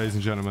time, ladies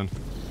and gentlemen.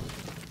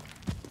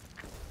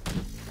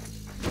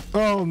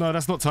 Oh no,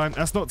 that's not time.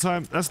 That's not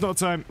time. That's not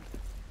time.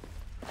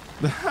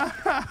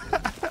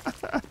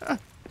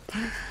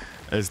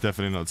 It's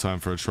definitely not time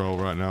for a troll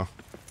right now.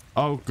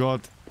 Oh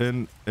god.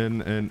 In.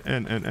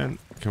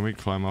 Can we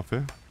climb up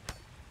here?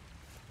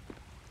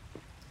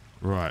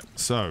 Right,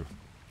 so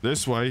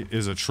this way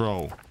is a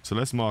troll. So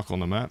let's mark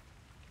on the map.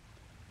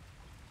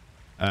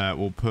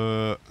 We'll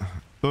put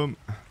boom.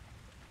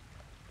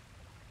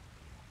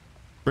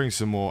 Bring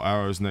some more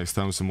arrows next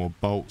time, some more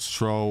bolts,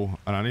 troll.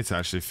 And I need to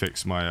actually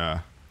fix my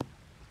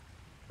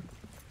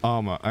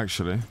armor,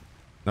 actually.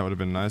 That would have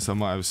been nice. I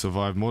might have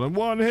survived more than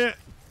one hit.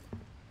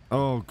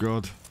 Oh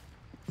god.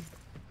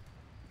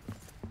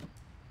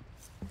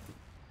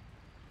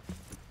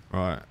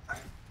 Right.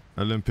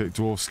 Olympic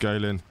dwarf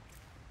scaling.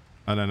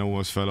 And then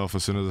almost fell off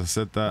as soon as I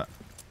said that.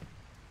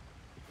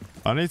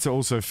 I need to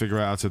also figure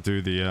out how to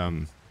do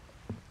the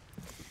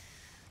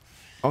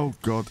oh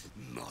god.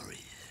 Moria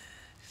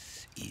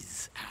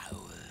is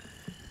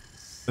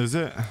ours. Is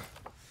it?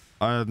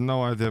 I had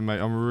no idea,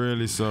 mate. I'm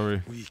really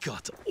sorry. We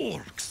got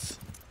orcs.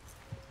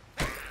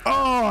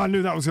 Oh, I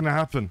knew that was going to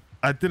happen.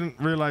 I didn't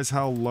realize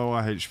how low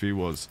our HP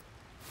was.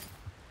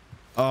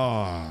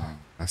 Oh,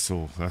 that's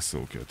all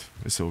good.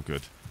 It's all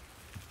good.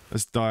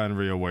 Let's die and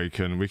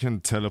reawaken. We can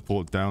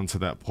teleport down to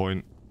that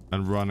point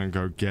and run and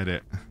go get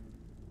it.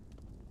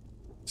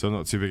 So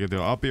not too big a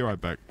deal. I'll be right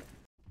back.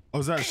 I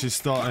was actually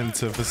starting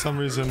to, for some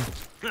reason...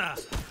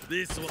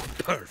 This one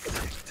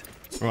perfect.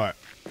 Right.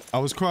 I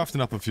was crafting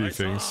up a few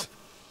things.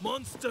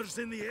 Monsters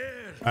in the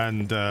air.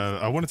 And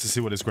I wanted to see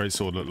what this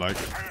greatsword looked like.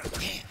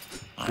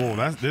 Oh,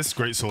 this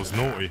greatsword's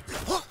naughty.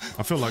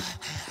 I feel like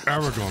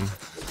Aragon.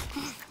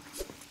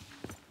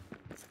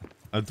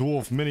 A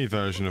dwarf mini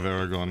version of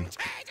Aragon.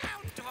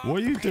 What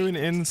are you doing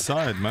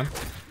inside, man?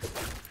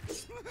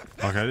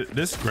 Okay,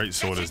 this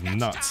greatsword is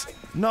nuts.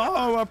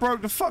 No, I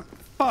broke the fuck.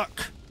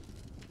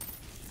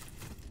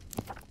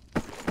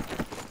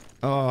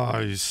 Oh,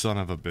 you son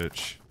of a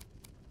bitch.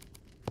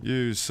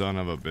 You son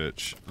of a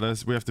bitch.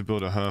 We have to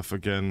build a hearth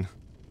again.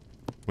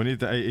 We need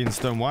the 18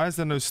 stone. Why is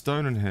there no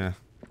stone in here?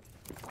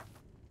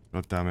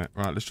 God damn it.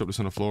 Right, let's drop this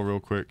on the floor real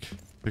quick.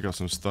 Pick up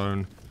some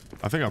stone.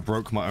 I think I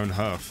broke my own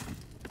hearth.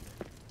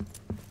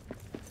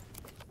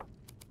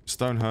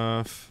 Stone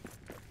hearth.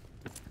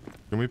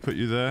 Can we put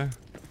you there?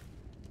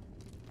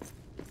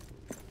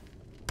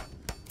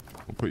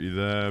 We'll put you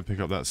there, pick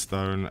up that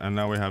stone, and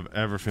now we have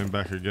everything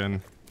back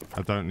again.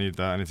 I don't need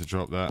that, I need to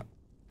drop that.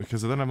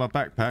 Because I don't have my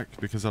backpack,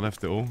 because I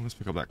left it all. Let's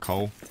pick up that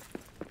coal.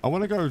 I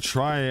want to go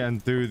try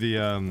and do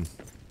the,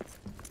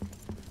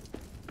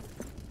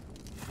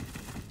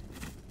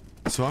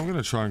 So I'm going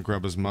to try and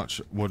grab as much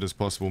wood as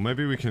possible.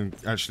 Maybe we can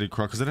actually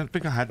craft, because I don't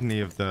think I had any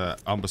of the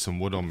umbersome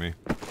wood on me.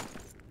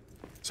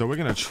 So we're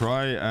going to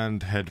try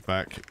and head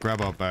back,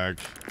 grab our bag,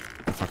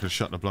 if I can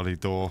shut the bloody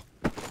door.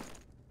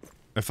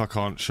 If I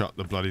can't shut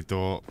the bloody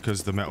door,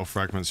 because the metal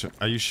fragments...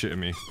 Are you shitting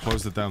me?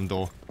 Close the damn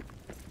door.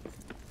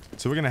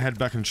 So we're going to head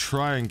back and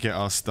try and get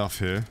our stuff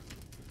here.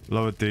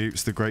 Lower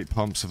deeps, the great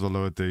pumps of the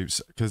lower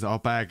deeps, because our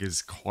bag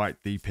is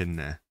quite deep in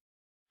there.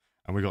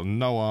 And we got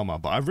no armor,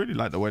 but I really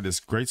like the way this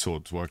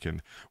greatsword's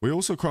working. We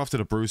also crafted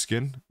a brew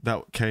skin.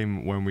 That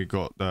came when we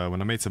got...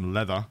 when I made some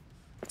leather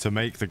to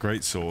make the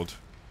greatsword.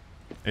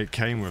 It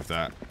came with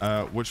that.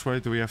 Which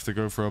way do we have to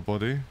go for our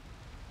body?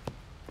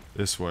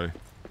 This way.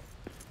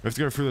 We have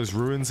to go through those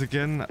ruins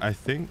again, I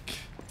think.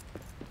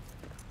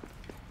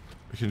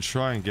 We can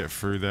try and get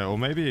through there. Or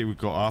maybe we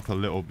got up a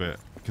little bit.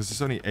 Because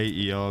it's only 80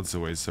 yards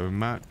away, so it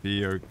might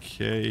be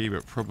okay,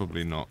 but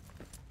probably not.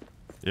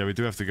 Yeah, we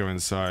do have to go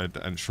inside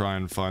and try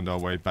and find our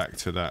way back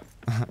to that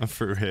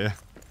through here.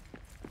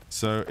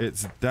 So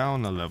it's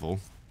down a level.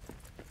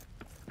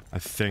 I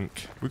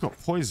think. We got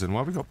poison.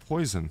 Why have we got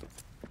poison?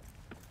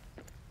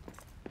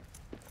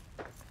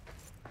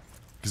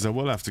 Because I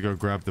will have to go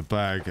grab the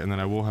bag, and then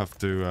I will have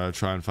to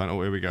try and find...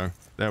 Oh, here we go.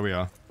 There we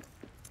are.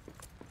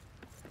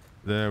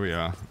 There we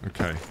are.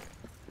 Okay.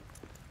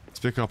 Let's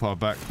pick up our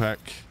backpack.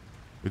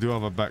 We do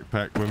have a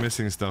backpack. We're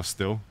missing stuff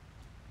still.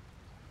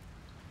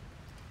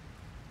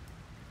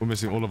 We're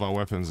missing all of our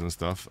weapons and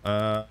stuff.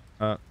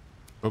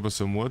 Rubber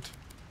some wood.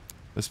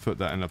 Let's put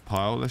that in a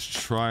pile. Let's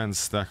try and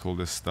stack all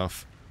this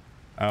stuff.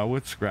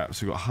 Wood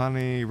scraps. We've got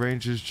honey,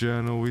 ranger's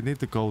journal. We need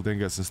the gold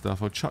ingots and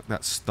stuff. I'll chuck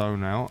that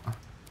stone out.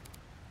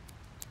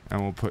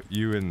 And we'll put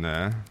you in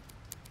there.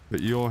 Put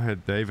your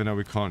head there, even though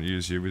we can't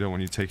use you. We don't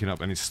want you taking up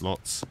any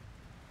slots.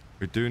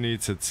 We do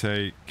need to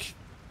take...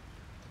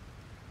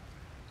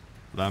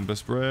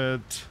 lambus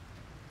bread.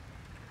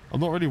 I'm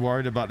not really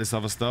worried about this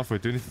other stuff. We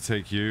do need to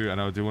take you, and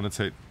I do want to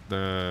take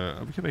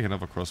the... We can make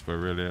another crossbow,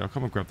 really. I'll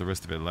come and grab the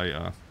rest of it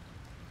later.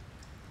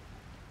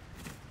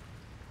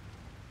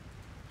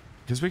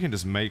 Because we can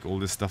just make all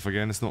this stuff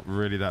again. It's not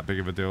really that big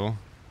of a deal.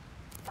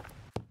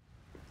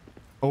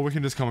 Or we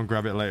can just come and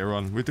grab it later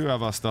on. We do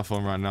have our stuff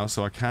on right now,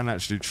 so I can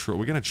actually try.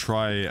 We're going to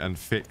try and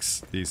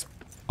fix these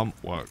pump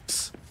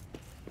works.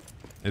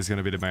 Is going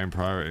to be the main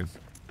priority.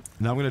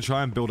 Now I'm going to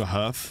try and build a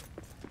hearth.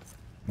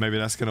 Maybe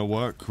that's going to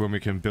work when we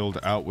can build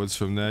outwards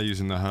from there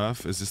using the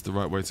hearth. Is this the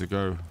right way to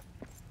go?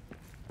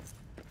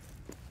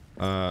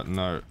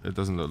 No, it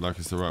doesn't look like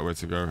it's the right way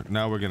to go.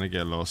 Now we're going to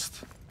get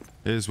lost.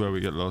 Here's where we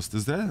get lost.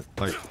 Is there,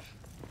 like...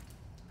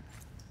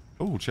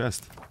 Oh,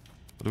 chest.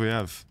 What do we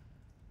have?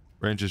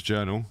 Ranger's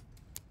Journal.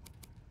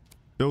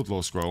 Build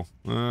Law Scroll.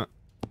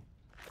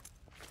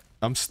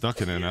 I'm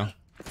stuck in here now.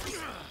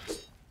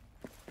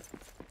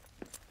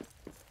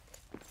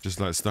 Just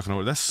like stuck in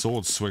all. Their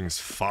sword swings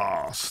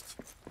fast.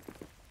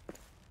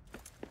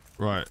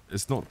 Right,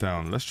 it's not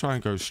down. Let's try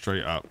and go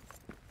straight up.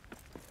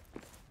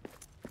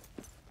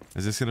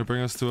 Is this going to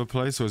bring us to a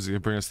place, or is it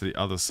going to bring us to the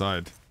other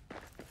side?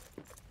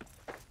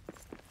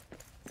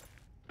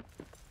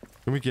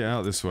 Can we get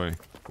out this way?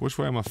 Which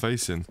way am I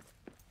facing?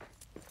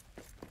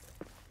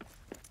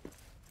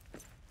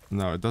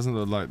 No, it doesn't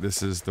look like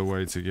this is the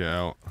way to get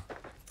out.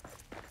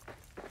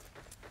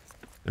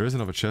 There is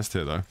another chest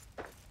here, though.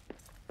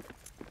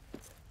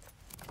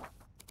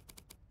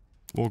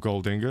 More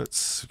gold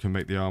ingots. We can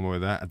make the armor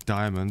with that. A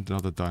diamond.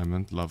 Another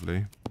diamond.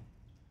 Lovely.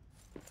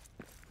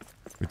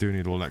 We do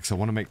need all that, because I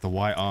want to make the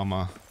white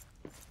armor.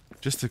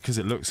 Just because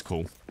it looks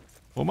cool.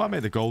 Well, I might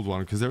make the gold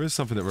one, because there is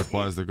something that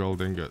requires the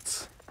gold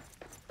ingots.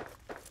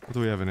 What do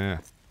we have in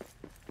here?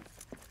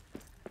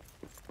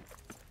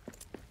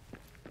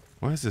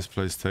 Where's this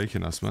place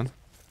taking us, man?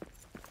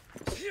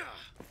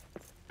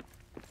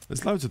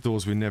 There's loads of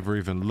doors we never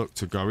even looked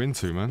to go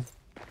into, man.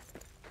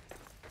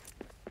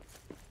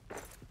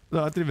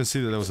 Look, I didn't even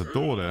see that there was a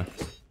door there.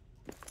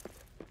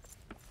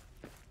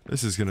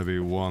 This is going to be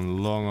one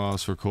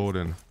long-ass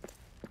recording.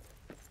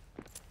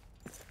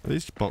 Are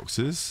these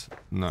boxes?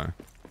 No.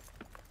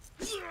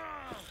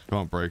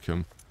 Can't break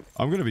them.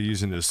 I'm going to be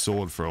using this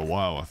sword for a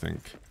while, I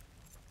think.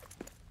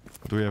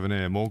 What do we have in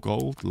here? More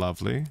gold?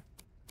 Lovely.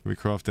 Can we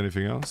craft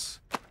anything else?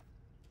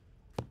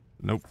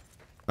 Nope.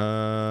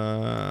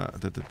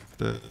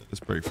 Let's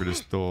break through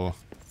this door.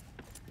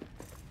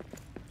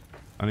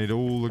 I need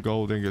all the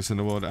gold ingots in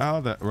the world.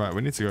 Right,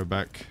 we need to go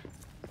back.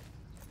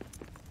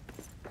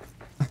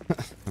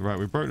 Right,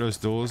 we broke those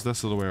doors.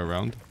 That's all the way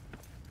around.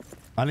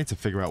 I need to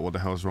figure out what the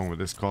hell's wrong with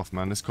this cough,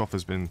 man. This cough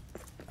has been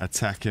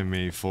attacking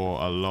me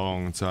for a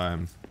long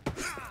time.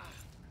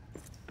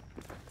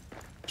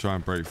 Try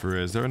and break through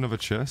here. Is there another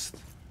chest?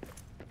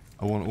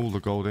 I want all the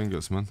gold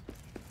ingots, man.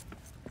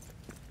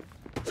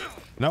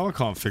 Now I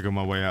can't figure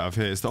my way out of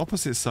here. It's the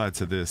opposite side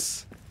to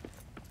this.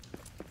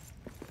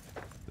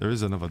 There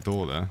is another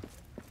door there.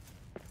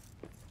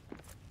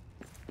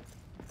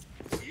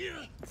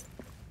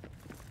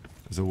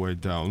 There's a way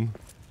down.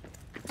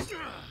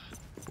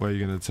 Where are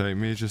you going to take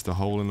me? Just a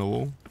hole in the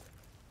wall?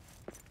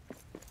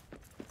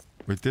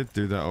 We did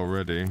do that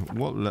already.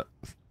 What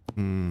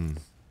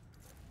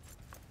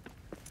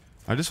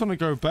I just want to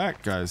go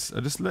back, guys.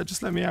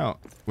 Just let me out.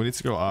 We need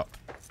to go up.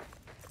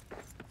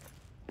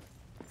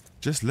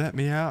 Just let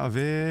me out of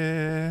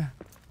here.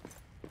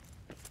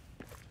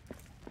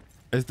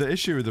 As the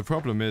issue with the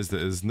problem is that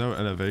there's no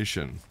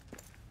elevation.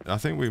 I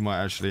think we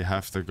might actually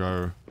have to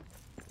go...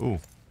 Ooh,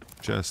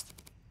 chest.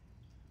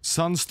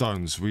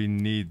 Sunstones. We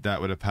need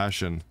that with a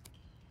passion.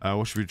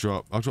 What should we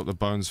drop? I'll drop the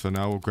bones for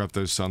now. We'll grab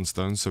those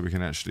sunstones so we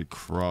can actually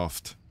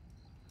craft...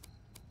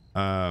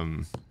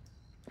 the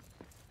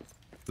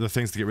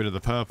things to get rid of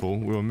the purple.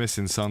 We were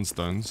missing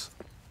sunstones.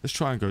 Let's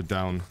try and go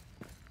down.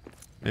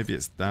 Maybe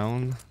it's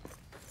down?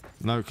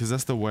 No, because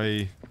that's the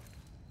way...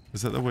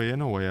 Is that the way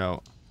in or way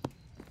out?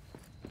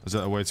 Is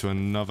that the way to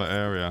another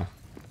area?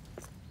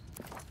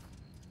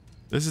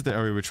 This is the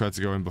area we tried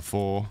to go in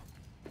before.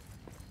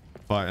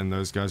 Fighting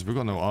those guys. We've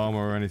got no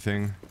armor or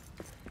anything.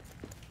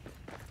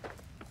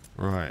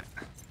 Right.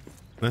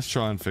 Let's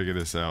try and figure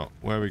this out.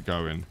 Where are we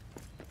going?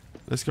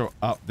 Let's go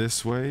up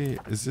this way.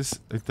 Is this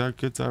a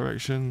good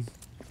direction?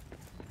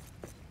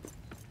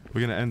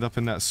 We're going to end up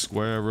in that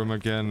square room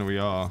again. We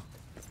are.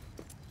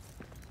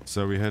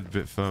 So we head a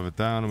bit further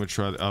down and we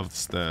try the other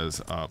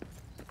stairs up.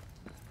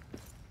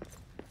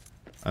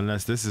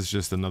 Unless this is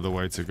just another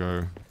way to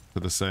go to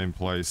the same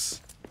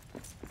place.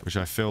 Which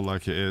I feel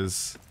like it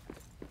is.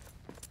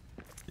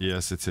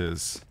 Yes, it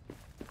is.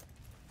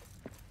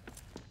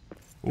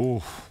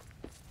 Ooh.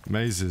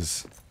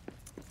 Mazes.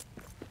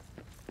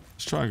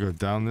 Let's try and go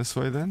down this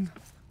way then.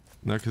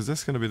 No, because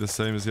that's going to be the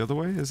same as the other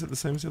way. Is it the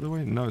same as the other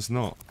way? No, it's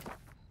not.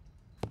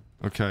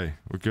 Okay,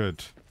 we're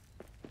good.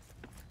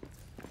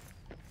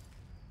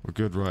 We're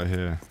good right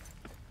here.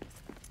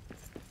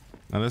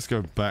 Now let's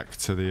go back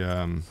to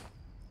the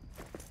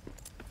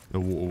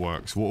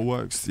waterworks.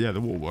 Waterworks? Yeah,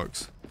 the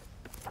waterworks.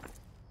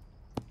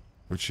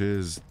 Which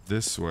is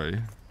this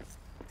way.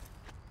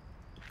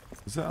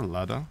 Is that a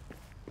ladder?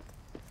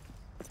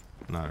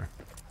 No.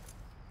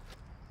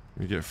 Can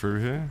we get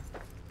through here?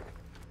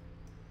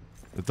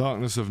 The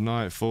darkness of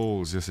night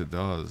falls. Yes, it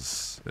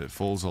does. It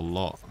falls a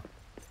lot.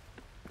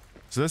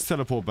 So let's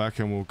teleport back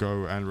and we'll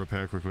go and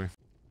repair quickly.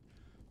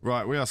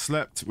 Right, we are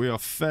slept. We are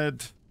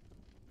fed.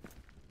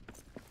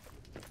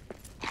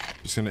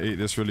 Just gonna eat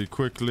this really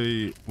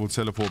quickly. We'll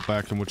teleport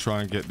back and we'll try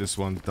and get this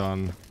one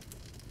done.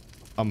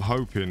 I'm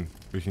hoping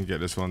we can get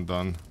this one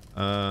done.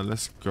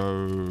 Let's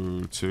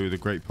go to the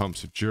Great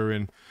Pumps of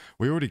Durin.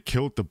 We already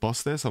killed the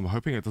boss there, so I'm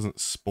hoping it doesn't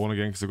spawn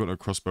again because I've got no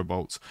crossbow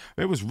bolts.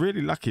 It was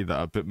really lucky that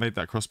I made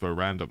that crossbow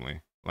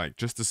randomly, like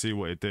just to see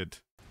what it did.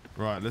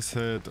 Right, let's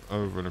head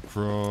over and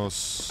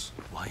across.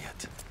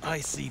 Quiet. I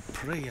see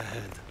prey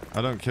ahead.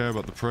 I don't care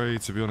about the prey,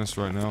 to be honest,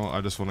 right now.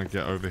 I just want to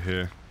get over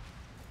here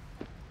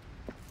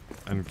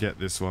and get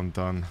this one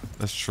done.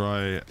 Let's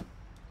try it.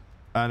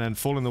 And then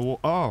fall in the water.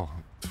 Oh,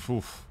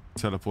 oof.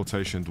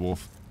 Teleportation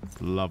dwarf.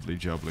 Lovely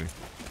jubbly.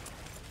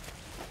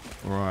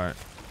 Right.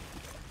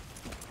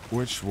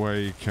 Which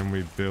way can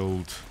we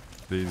build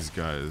these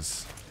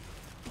guys?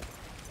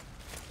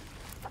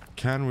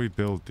 Can we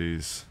build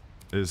these?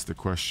 Is the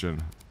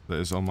question that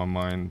is on my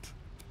mind.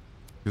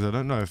 Because I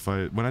don't know if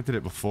when I did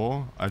it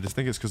before, I just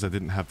think it's because I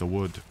didn't have the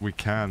wood. We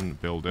can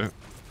build it.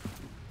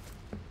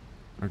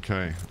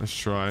 Okay, let's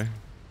try.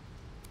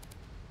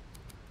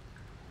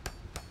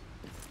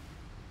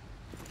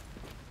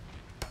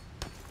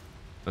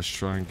 Let's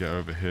try and get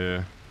over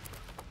here.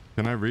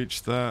 Can I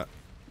reach that?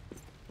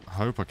 I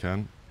hope I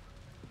can.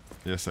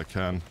 Yes, I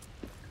can.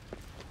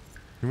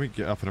 Can we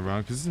get up and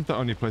around? Because this isn't the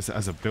only place that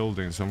has a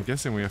building, so I'm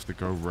guessing we have to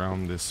go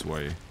around this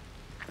way.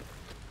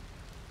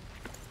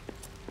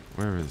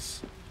 Where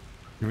is...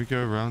 Can we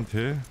go around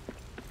here?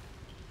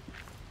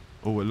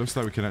 Oh, it looks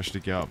like we can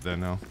actually get up there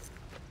now.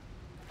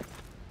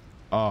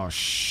 Oh,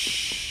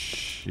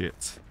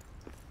 shit.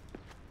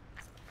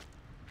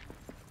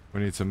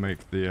 We need to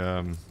make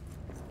the,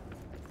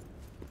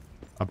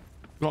 I've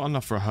got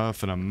enough for a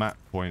hearth and a map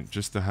point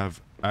just to have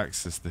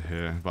access to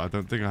here, but I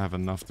don't think I have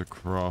enough to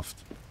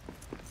craft.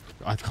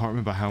 I can't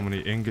remember how many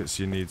ingots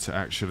you need to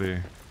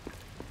actually...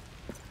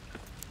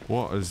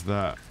 What is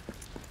that?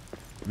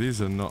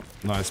 These are not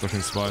nice looking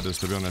spiders,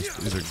 to be honest.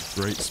 These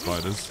are great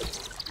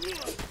spiders.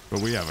 But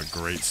we have a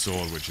great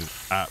sword, which is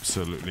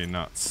absolutely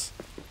nuts.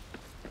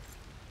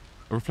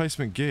 A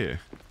replacement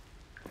gear.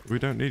 We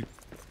don't need...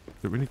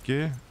 Do we need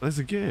gear? There's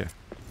a gear.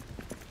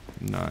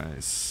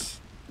 Nice.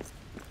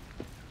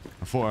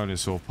 I thought I only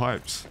saw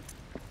pipes.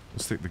 We'll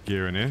stick the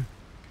gear in here.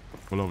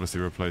 We'll obviously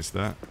replace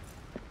that.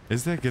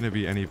 Is there going to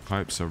be any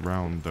pipes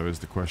around, though, is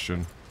the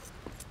question.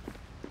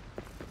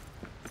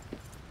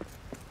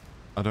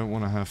 I don't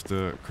want to have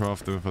to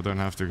craft them if I don't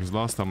have to, because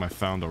last time I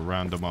found a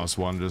random ass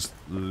one, just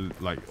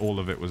like all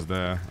of it was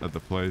there at the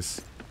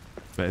place.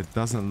 But it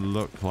doesn't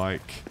look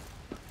like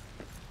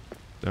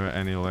there are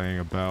any laying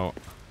about.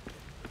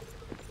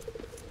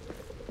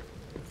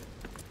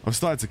 I've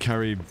started to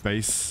carry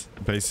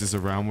bases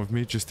around with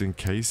me just in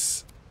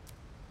case.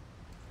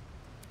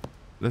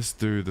 Let's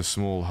do the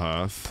small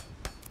hearth.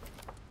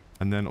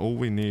 And then all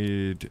we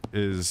need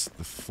is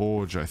the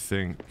forge, I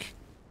think.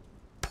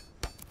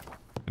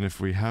 And if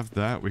we have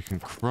that, we can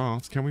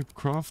craft. Can we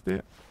craft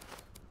it?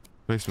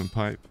 Basement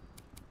pipe.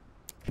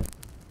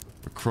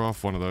 We'll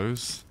craft one of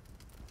those.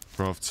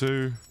 Craft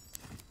 2.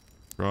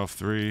 Craft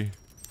 3.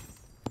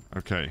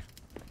 Okay.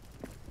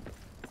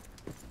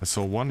 I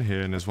saw one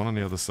here and there's one on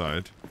the other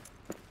side.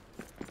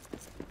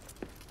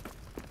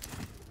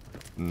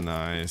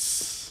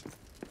 Nice.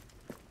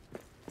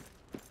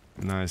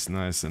 Nice,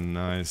 nice, and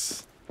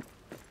nice.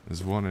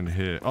 There's one in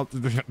here. Oh,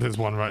 there's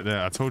one right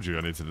there. I told you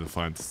I needed to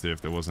find to see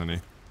if there was any.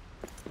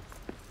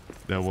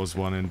 There was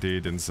one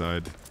indeed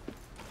inside.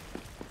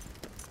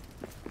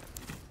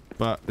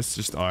 But it's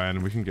just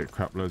iron. We can get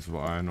crap loads of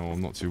iron ore.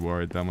 I'm not too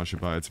worried that much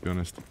about it, to be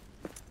honest.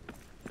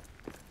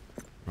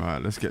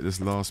 Right, let's get this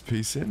last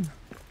piece in.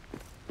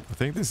 I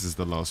think this is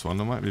the last one.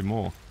 There might be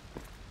more.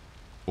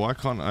 Why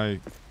can't I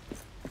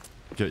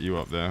get you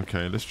up there?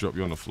 Okay, let's drop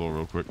you on the floor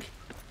real quick.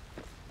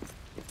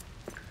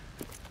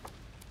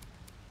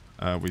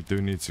 We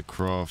do need to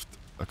craft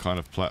a kind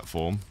of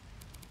platform.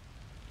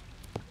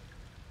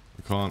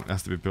 We can't, it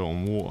has to be built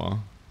on water.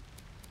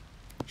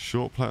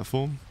 Short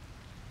platform.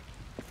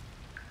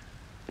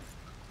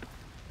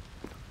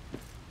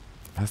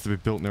 It has to be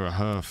built near a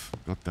hearth.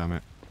 God damn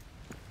it.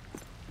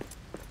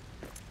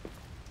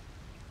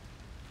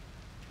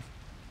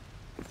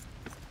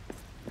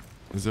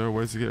 Is there a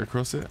way to get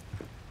across it?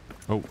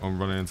 Oh, I'm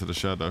running into the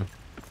shadow.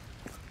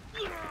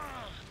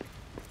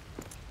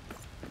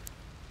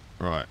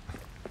 Right.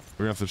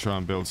 We have to try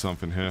and build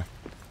something here.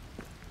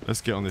 Let's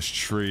get on this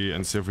tree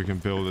and see if we can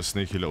build a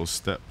sneaky little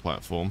step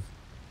platform.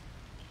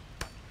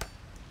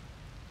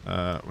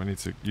 We need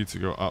you to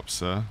go up,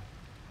 sir.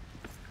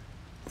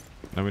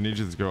 No, we need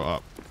you to go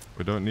up.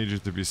 We don't need you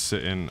to be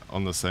sitting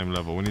on the same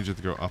level. We need you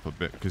to go up a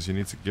bit because you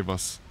need to give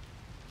us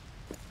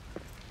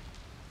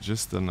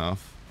just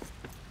enough.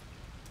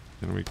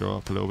 Can we go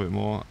up a little bit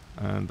more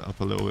and up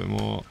a little bit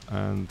more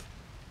and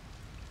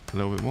a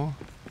little bit more?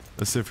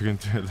 Let's see if we can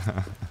do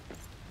that.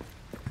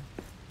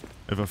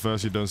 If at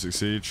first you don't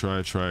succeed,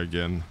 try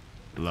again.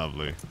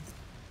 Lovely.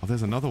 Oh,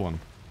 there's another one.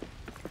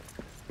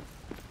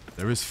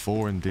 There is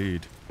 4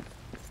 indeed.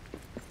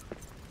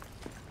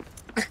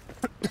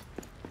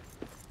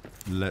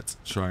 Let's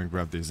try and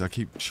grab these. I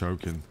keep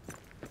choking.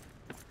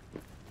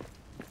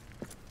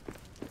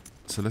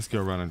 So let's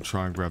go around and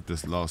try and grab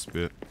this last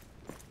bit.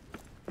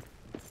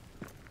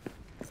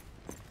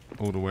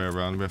 All the way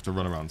around. We have to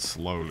run around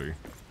slowly.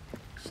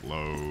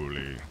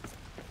 Slowly.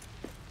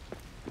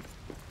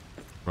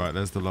 Right,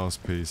 there's the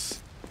last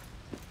piece.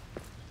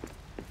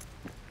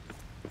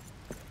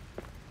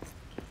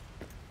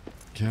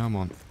 Come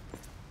on.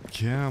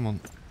 Come on.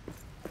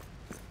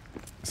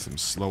 Some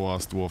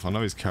slow-ass dwarf. I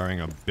know he's carrying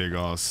a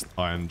big-ass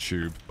iron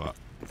tube, but...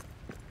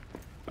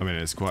 I mean,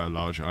 it's quite a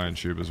large iron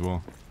tube as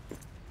well.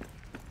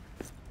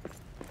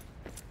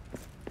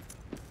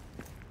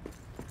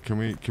 Can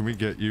we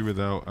get you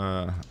without,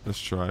 let's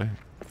try.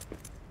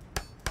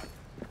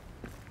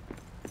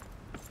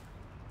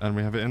 And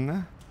we have it in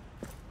there?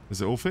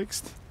 Is it all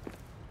fixed?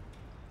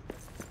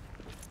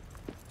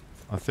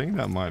 I think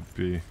that might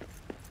be...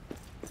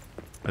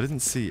 I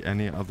didn't see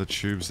any other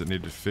tubes that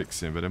needed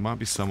fixing, but there might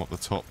be some up the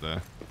top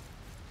there.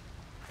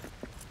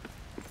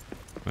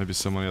 Maybe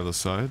some on the other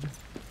side?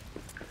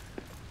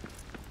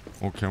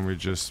 Or can we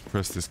just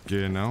press this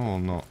gear now or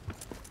not?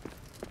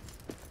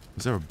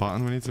 Is there a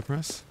button we need to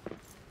press?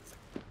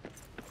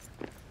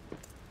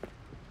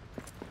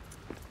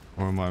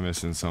 Or am I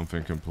missing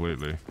something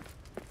completely?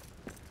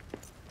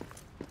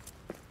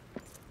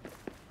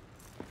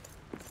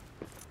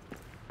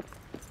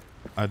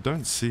 I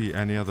don't see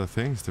any other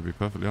things, to be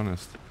perfectly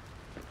honest.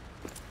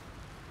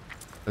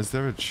 Is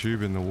there a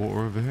tube in the water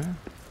over here?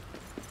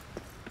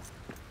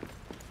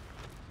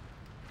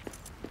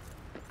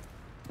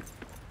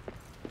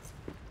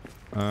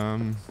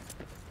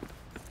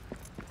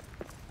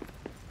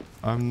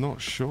 I'm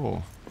not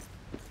sure.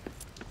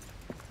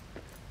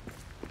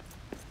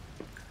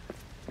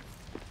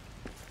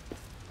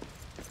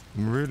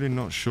 I'm really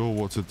not sure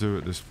what to do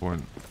at this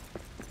point.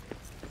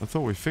 I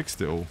thought we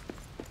fixed it all.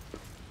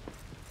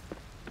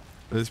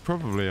 There's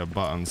probably a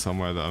button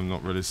somewhere that I'm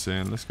not really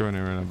seeing. Let's go in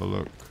here and have a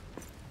look.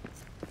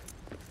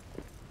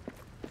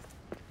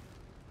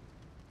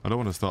 I don't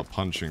want to start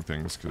punching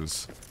things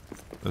because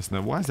there's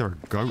no... Why is there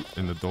a goat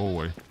in the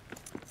doorway?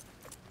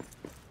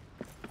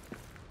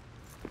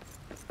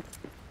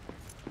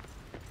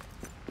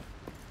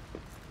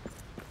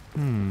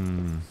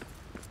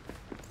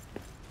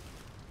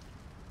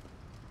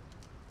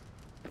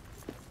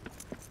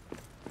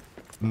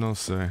 No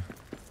say.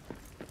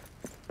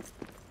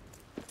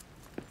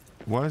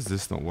 Why is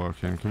this not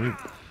working? Can we...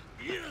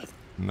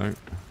 Nope.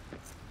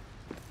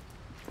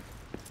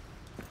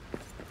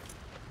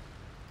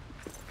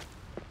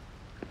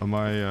 Am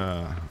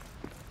I,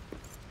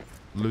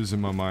 losing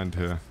my mind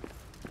here?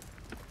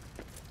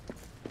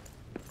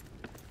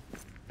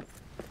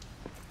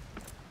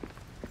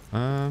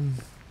 I'm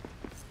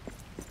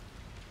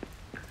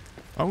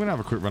gonna have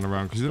a quick run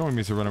around, because you don't want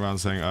me to run around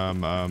saying,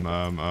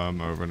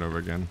 over and over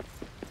again.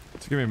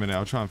 So give me a minute,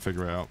 I'll try and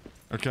figure it out.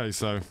 Okay,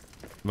 so,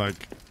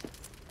 like...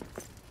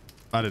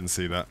 I didn't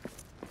see that.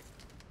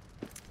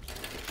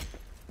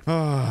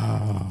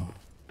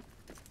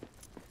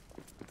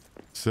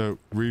 So,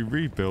 we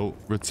rebuilt,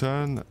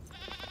 return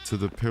to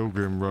the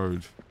Pilgrim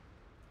Road.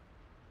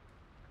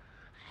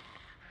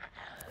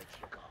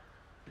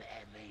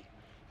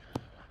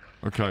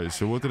 Okay,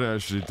 so what did it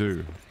actually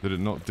do? Did it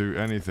not do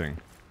anything?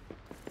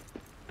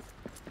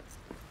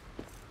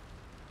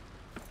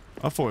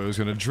 I thought it was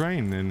going to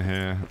drain in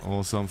here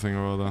or something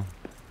or other.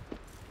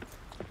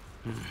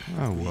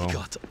 Oh well. We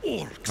got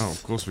orcs. Oh,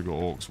 of course we got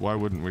orcs. Why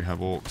wouldn't we have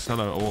orcs?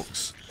 Hello,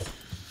 orcs.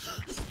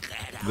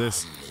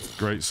 This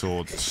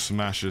greatsword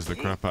smashes the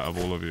crap out of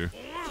all of you.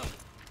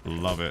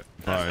 Love it.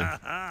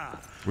 Bye.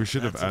 We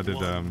should have added,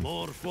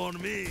 more for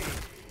me.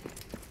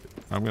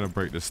 I'm gonna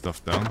break this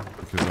stuff down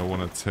because I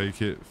want to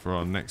take it for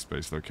our next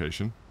base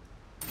location.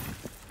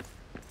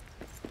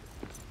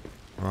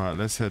 Alright,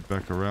 let's head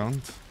back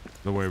around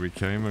the way we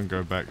came and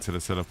go back to the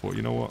teleport.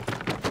 You know what?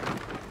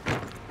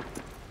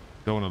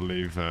 Don't want to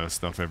leave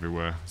stuff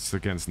everywhere. It's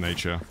against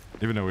nature.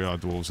 Even though we are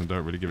dwarves and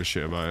don't really give a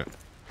shit about it.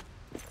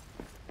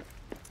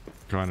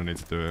 Kinda need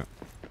to do it.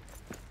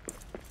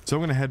 So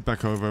I'm going to head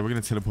back over. We're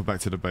going to teleport back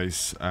to the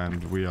base.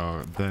 And we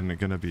are then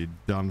going to be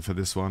done for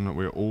this one.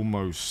 We're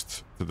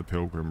almost to the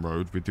Pilgrim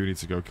Road. We do need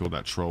to go kill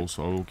that troll.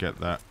 So I will get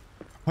that.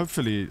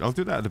 Hopefully, I'll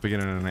do that at the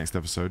beginning of the next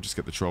episode. Just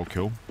get the troll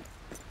kill.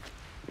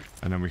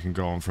 And then we can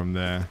go on from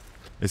there.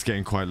 It's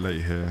getting quite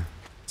late here.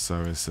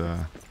 So it's...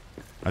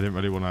 I didn't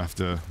really want to have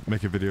to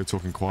make a video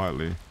talking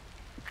quietly,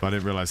 but I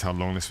didn't realize how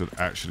long this would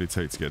actually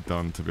take to get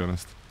done, to be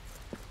honest.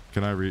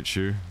 Can I reach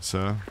you,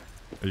 sir?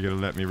 Are you going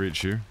to let me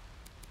reach you?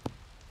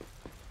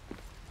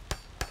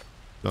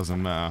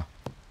 Doesn't matter.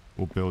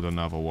 We'll build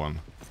another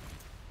one.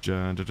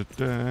 Dun, dun,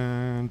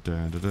 dun,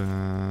 dun, dun,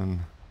 dun.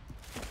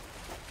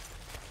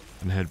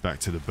 And head back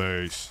to the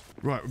base.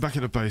 Right, we're back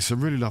at the base.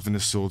 I'm really loving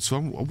this sword. So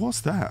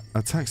what's that?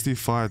 Attacks do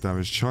fire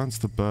damage. Chance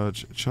to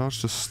burge. Charge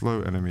to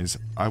slow enemies.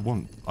 I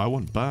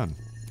want burn.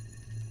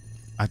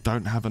 I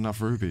don't have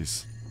enough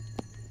rubies.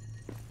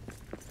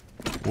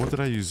 What did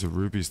I use the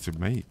rubies to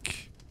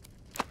make?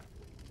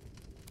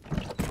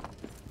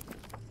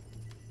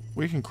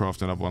 We can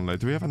craft another one later.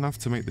 Do we have enough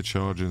to make the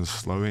charge and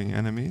slowing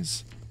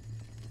enemies?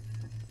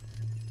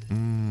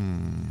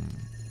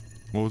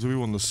 Or do we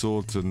want the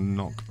sword to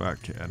knock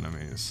back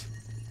enemies?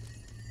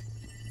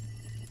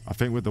 I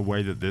think with the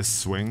way that this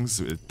swings,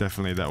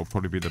 definitely that will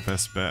probably be the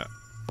best bet.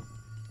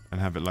 And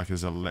have it like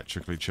as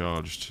electrically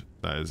charged.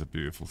 That is a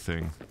beautiful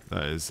thing.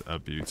 That is a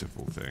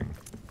beautiful thing.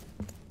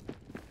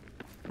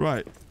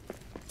 Right.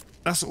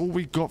 That's all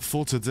we got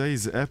for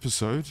today's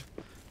episode.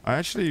 I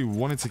actually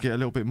wanted to get a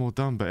little bit more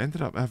done, but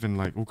ended up having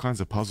like all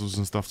kinds of puzzles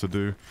and stuff to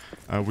do.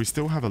 We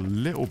still have a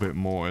little bit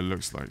more, it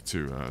looks like,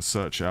 to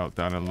search out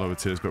down in lower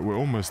tiers, but we're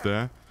almost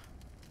there.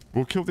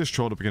 We'll kill this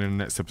troll at the beginning of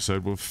the next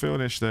episode. We'll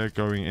finish there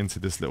going into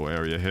this little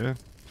area here.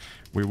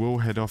 We will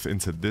head off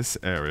into this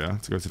area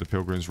to go to the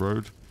Pilgrim's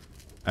Road.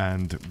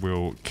 And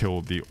we'll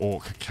kill the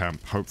orc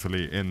camp,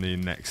 hopefully, in the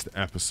next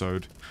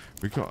episode.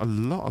 We've got a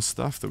lot of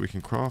stuff that we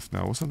can craft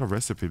now. What's on the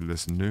recipe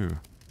list new?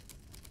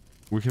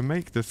 We can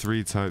make the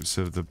 3 types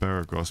of the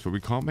Baragos, but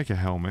we can't make a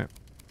helmet,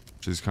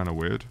 which is kind of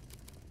weird.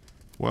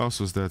 What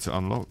else was there to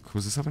unlock?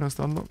 Was there something else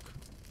to unlock?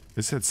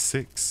 It said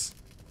 6.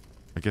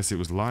 I guess it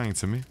was lying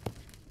to me.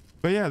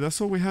 But yeah,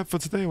 that's all we have for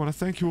today. I want to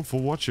thank you all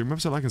for watching.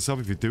 Remember to like and sub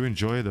if you do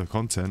enjoy the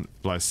content.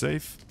 Fly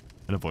safe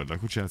and avoid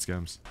local chat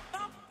scams.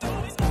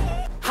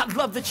 I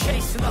love the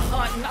chase and the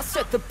hunt, and I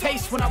set the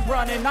pace when I'm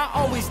running. I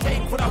always take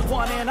what I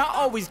want and I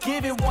always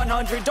give it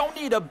 100. Don't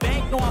need a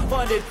bank, no I'm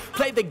funded.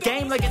 Play the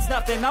game like it's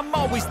nothing. I'm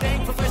always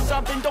thankful for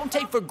something. Don't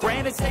take for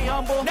granted, stay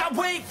humble. Now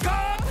wake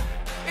up,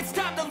 it's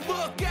time to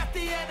look at